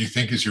what you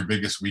think is your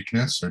biggest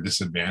weakness or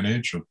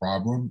disadvantage or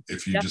problem,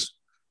 if you just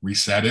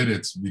reset it,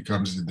 it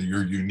becomes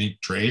your unique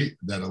trait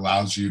that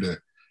allows you to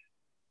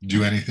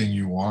do anything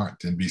you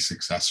want and be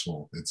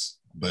successful.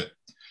 But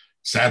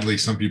sadly,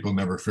 some people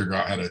never figure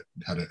out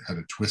how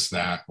to twist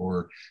that,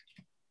 or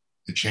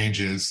it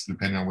changes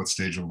depending on what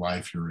stage of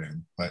life you're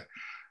in. But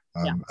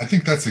I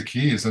think that's the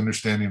key, is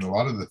understanding a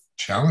lot of the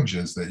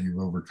challenges that you've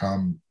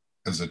overcome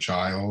as a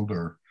child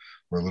or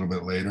a little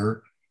bit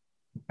later.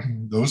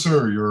 Those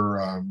are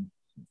your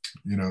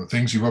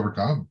things you've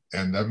overcome,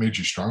 and that made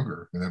you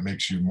stronger, and that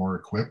makes you more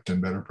equipped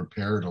and better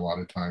prepared a lot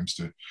of times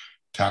to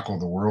tackle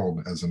the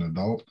world as an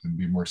adult and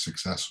be more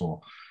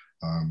successful.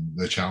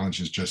 The challenge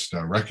is just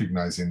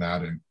recognizing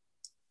that and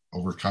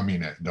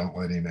overcoming it. Don't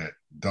let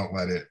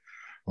it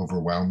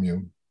overwhelm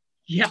you.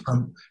 Yeah.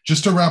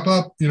 Just to wrap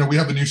up, we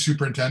have a new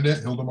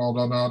superintendent, Hilda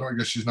Maldonado. I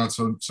guess she's not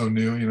so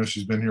new.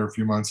 She's been here a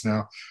few months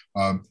now.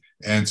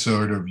 And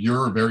sort of,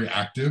 you're very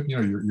active,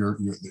 you're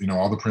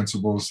all the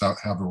principals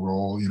have a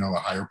role, a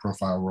higher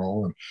profile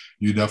role, and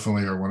you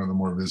definitely are one of the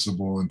more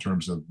visible in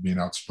terms of being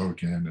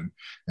outspoken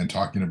and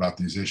talking about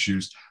these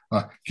issues.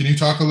 Can you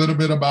talk a little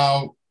bit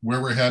about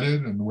where we're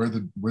headed and where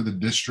the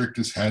district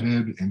is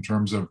headed in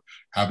terms of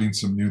having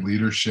some new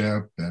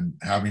leadership and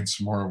having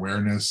some more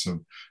awareness of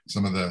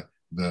some of the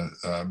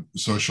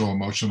social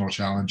emotional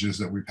challenges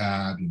that we've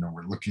had?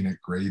 We're looking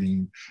at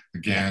grading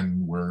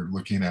again. We're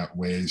looking at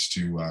ways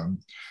to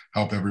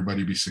help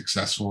everybody be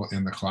successful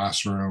in the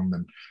classroom.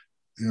 And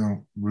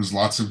I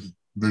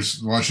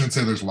shouldn't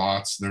say there's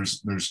lots.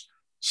 There's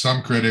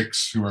some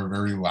critics who are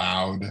very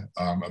loud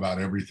about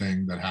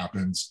everything that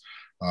happens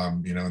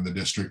in the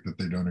district that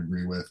they don't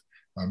agree with.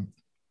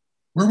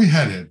 Where are we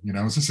headed?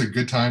 Is this a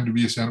good time to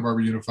be a Santa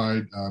Barbara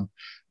Unified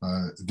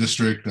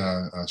district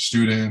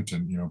student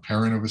and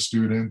parent of a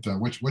student?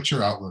 What's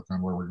your outlook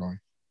on where we're going?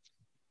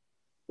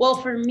 Well,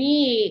 for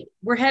me,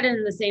 we're headed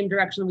in the same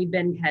direction we've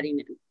been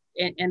heading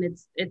in, and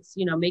it's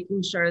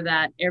making sure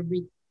that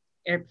every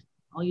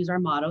I'll use our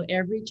motto: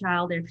 every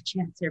child, every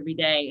chance, every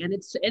day, and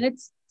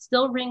it's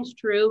still rings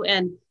true.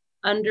 And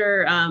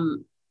under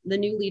the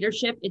new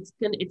leadership, it's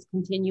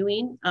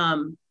continuing.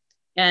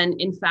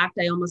 And in fact,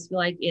 I almost feel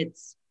like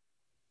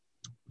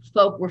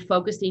we're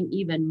focusing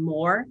even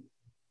more,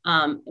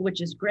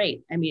 which is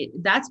great. I mean,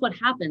 that's what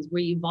happens.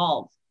 We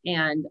evolve,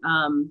 and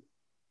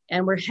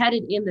we're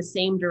headed in the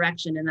same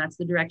direction, and that's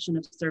the direction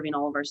of serving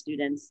all of our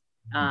students.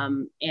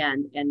 And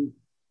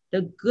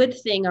the good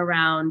thing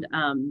around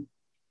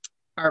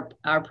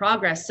our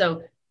progress.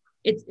 So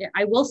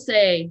I will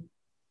say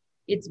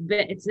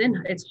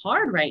it's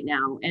hard right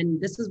now,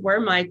 and this is where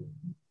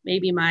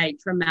maybe my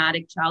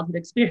traumatic childhood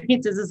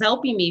experiences is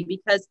helping me,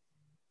 because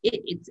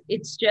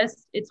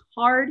it's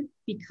hard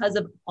because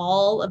of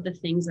all of the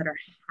things that are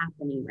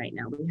happening right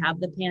now. We have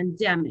the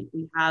pandemic,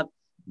 we have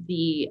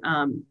the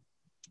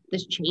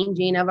this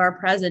changing of our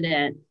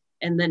president,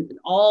 and then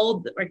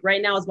like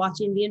right now is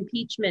watching the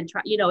impeachment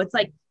trial. It's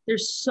like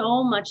there's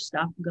so much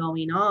stuff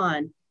going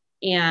on,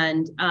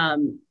 and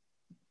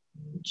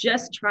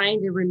just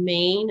trying to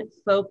remain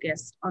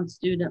focused on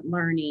student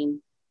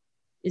learning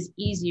is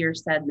easier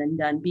said than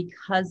done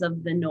because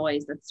of the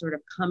noise that's sort of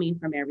coming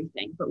from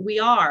everything. But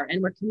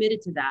and we're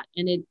committed to that.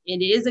 And it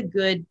is a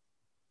good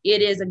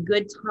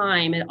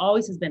time. It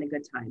always has been a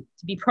good time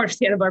to be part of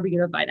Santa Barbara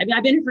Unified. I mean,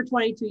 I've been here for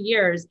 22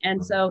 years.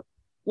 And so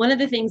one of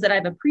the things that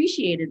I've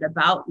appreciated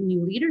about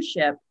new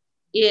leadership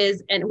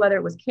is, and whether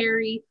it was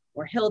Carrie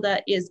or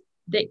Hilda, is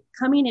that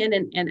coming in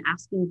and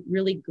asking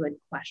really good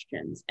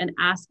questions and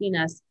asking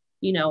us,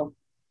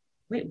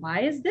 wait,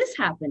 why is this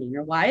happening?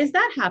 Or why is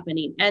that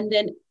happening?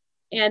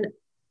 And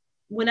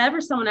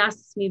whenever someone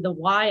asks me the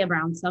why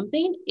around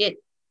something, it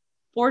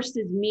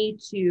forces me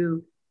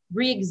to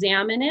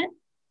re-examine it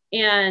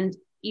and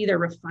either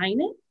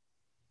refine it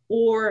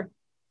or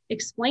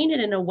explain it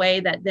in a way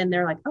that then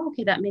they're like, oh,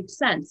 okay, that makes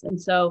sense. And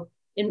so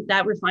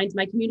that refines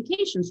my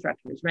communication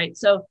structures, right?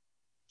 So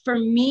for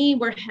me,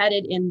 we're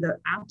headed in the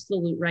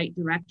absolute right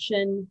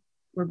direction.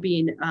 We're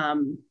being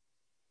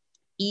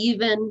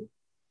even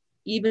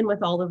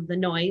with all of the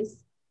noise.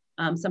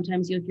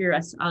 Sometimes you'll hear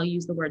us, I'll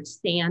use the word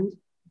sand.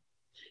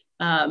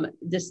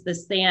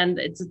 The sand,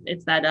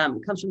 it's that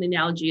comes from the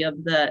analogy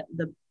of the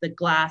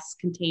glass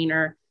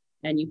container,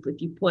 and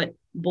if you put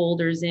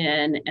boulders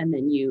in and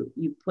then you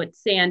put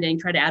sand in,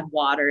 try to add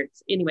water.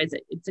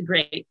 It's a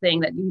great thing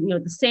that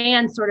the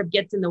sand sort of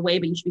gets in the way,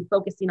 but you should be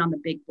focusing on the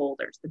big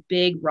boulders, the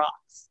big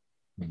rocks.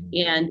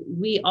 Mm-hmm. And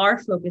we are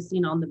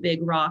focusing on the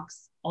big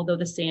rocks, although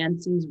the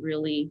sand seems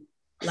really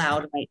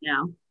loud right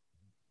now.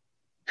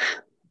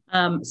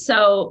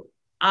 So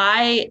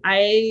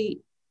I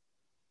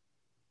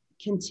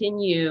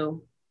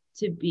continue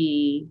to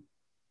be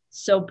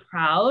so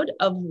proud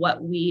of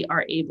what we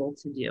are able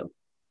to do.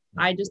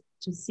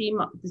 To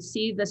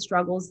see the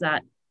struggles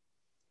that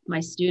my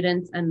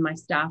students and my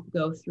staff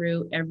go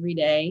through every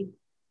day,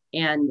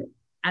 and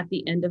at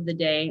the end of the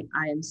day,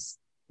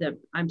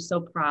 I'm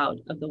so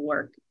proud of the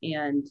work,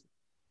 and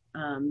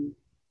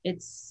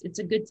it's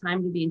a good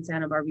time to be in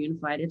Santa Barbara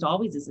Unified. It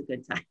always is a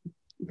good time.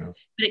 Yeah.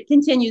 But it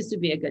continues to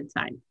be a good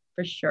time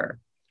for sure.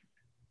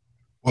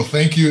 Well,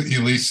 thank you,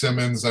 Elise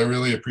Simmons. I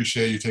really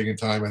appreciate you taking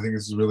time. I think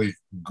this is a really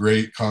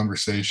great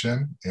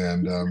conversation.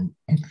 And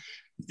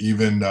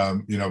even,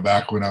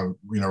 back when I,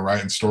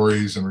 writing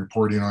stories and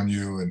reporting on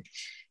you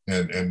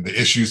and the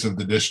issues of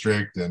the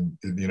district, and,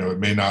 it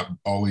may not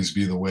always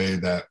be the way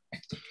that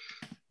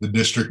the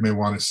district may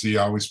want to see.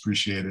 I always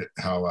appreciate it,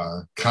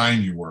 how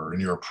kind you were in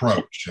your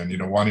approach,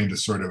 and, wanting to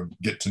sort of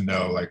get to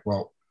know, like,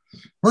 well,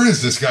 where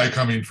is this guy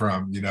coming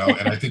from? And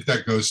I think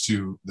that goes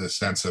to the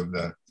sense of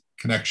the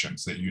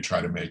connections that you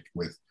try to make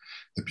with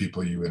the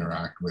people you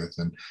interact with.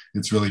 And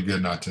it's really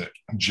good not to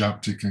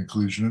jump to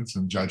conclusions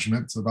and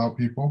judgments about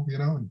people,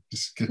 and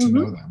just get to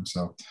know them.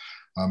 So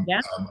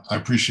I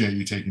appreciate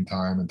you taking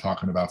time and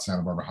talking about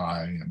Santa Barbara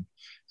High and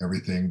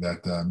everything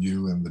that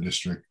you and the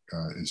district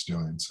is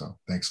doing. So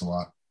thanks a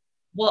lot.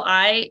 Well,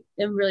 I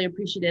am really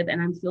appreciative,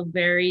 and I feel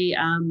very,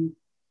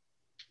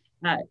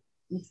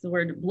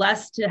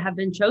 blessed to have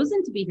been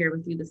chosen to be here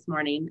with you this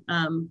morning.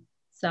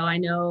 So I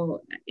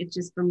know it's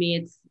just, for me,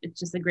 it's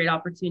just a great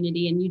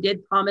opportunity. And you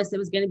did promise it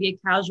was going to be a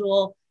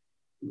casual,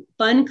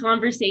 fun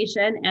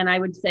conversation. And I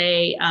would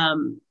say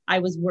I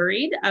was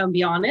worried, I'll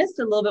be honest,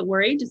 a little bit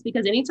worried, just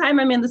because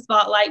anytime I'm in the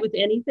spotlight with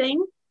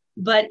anything,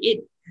 but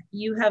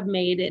you have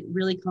made it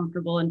really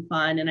comfortable and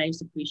fun. And I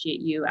just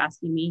appreciate you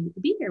asking me to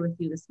be here with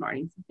you this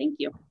morning. So thank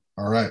you.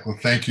 All right. Well,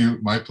 thank you.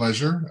 My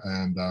pleasure.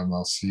 And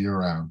I'll see you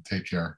around. Take care.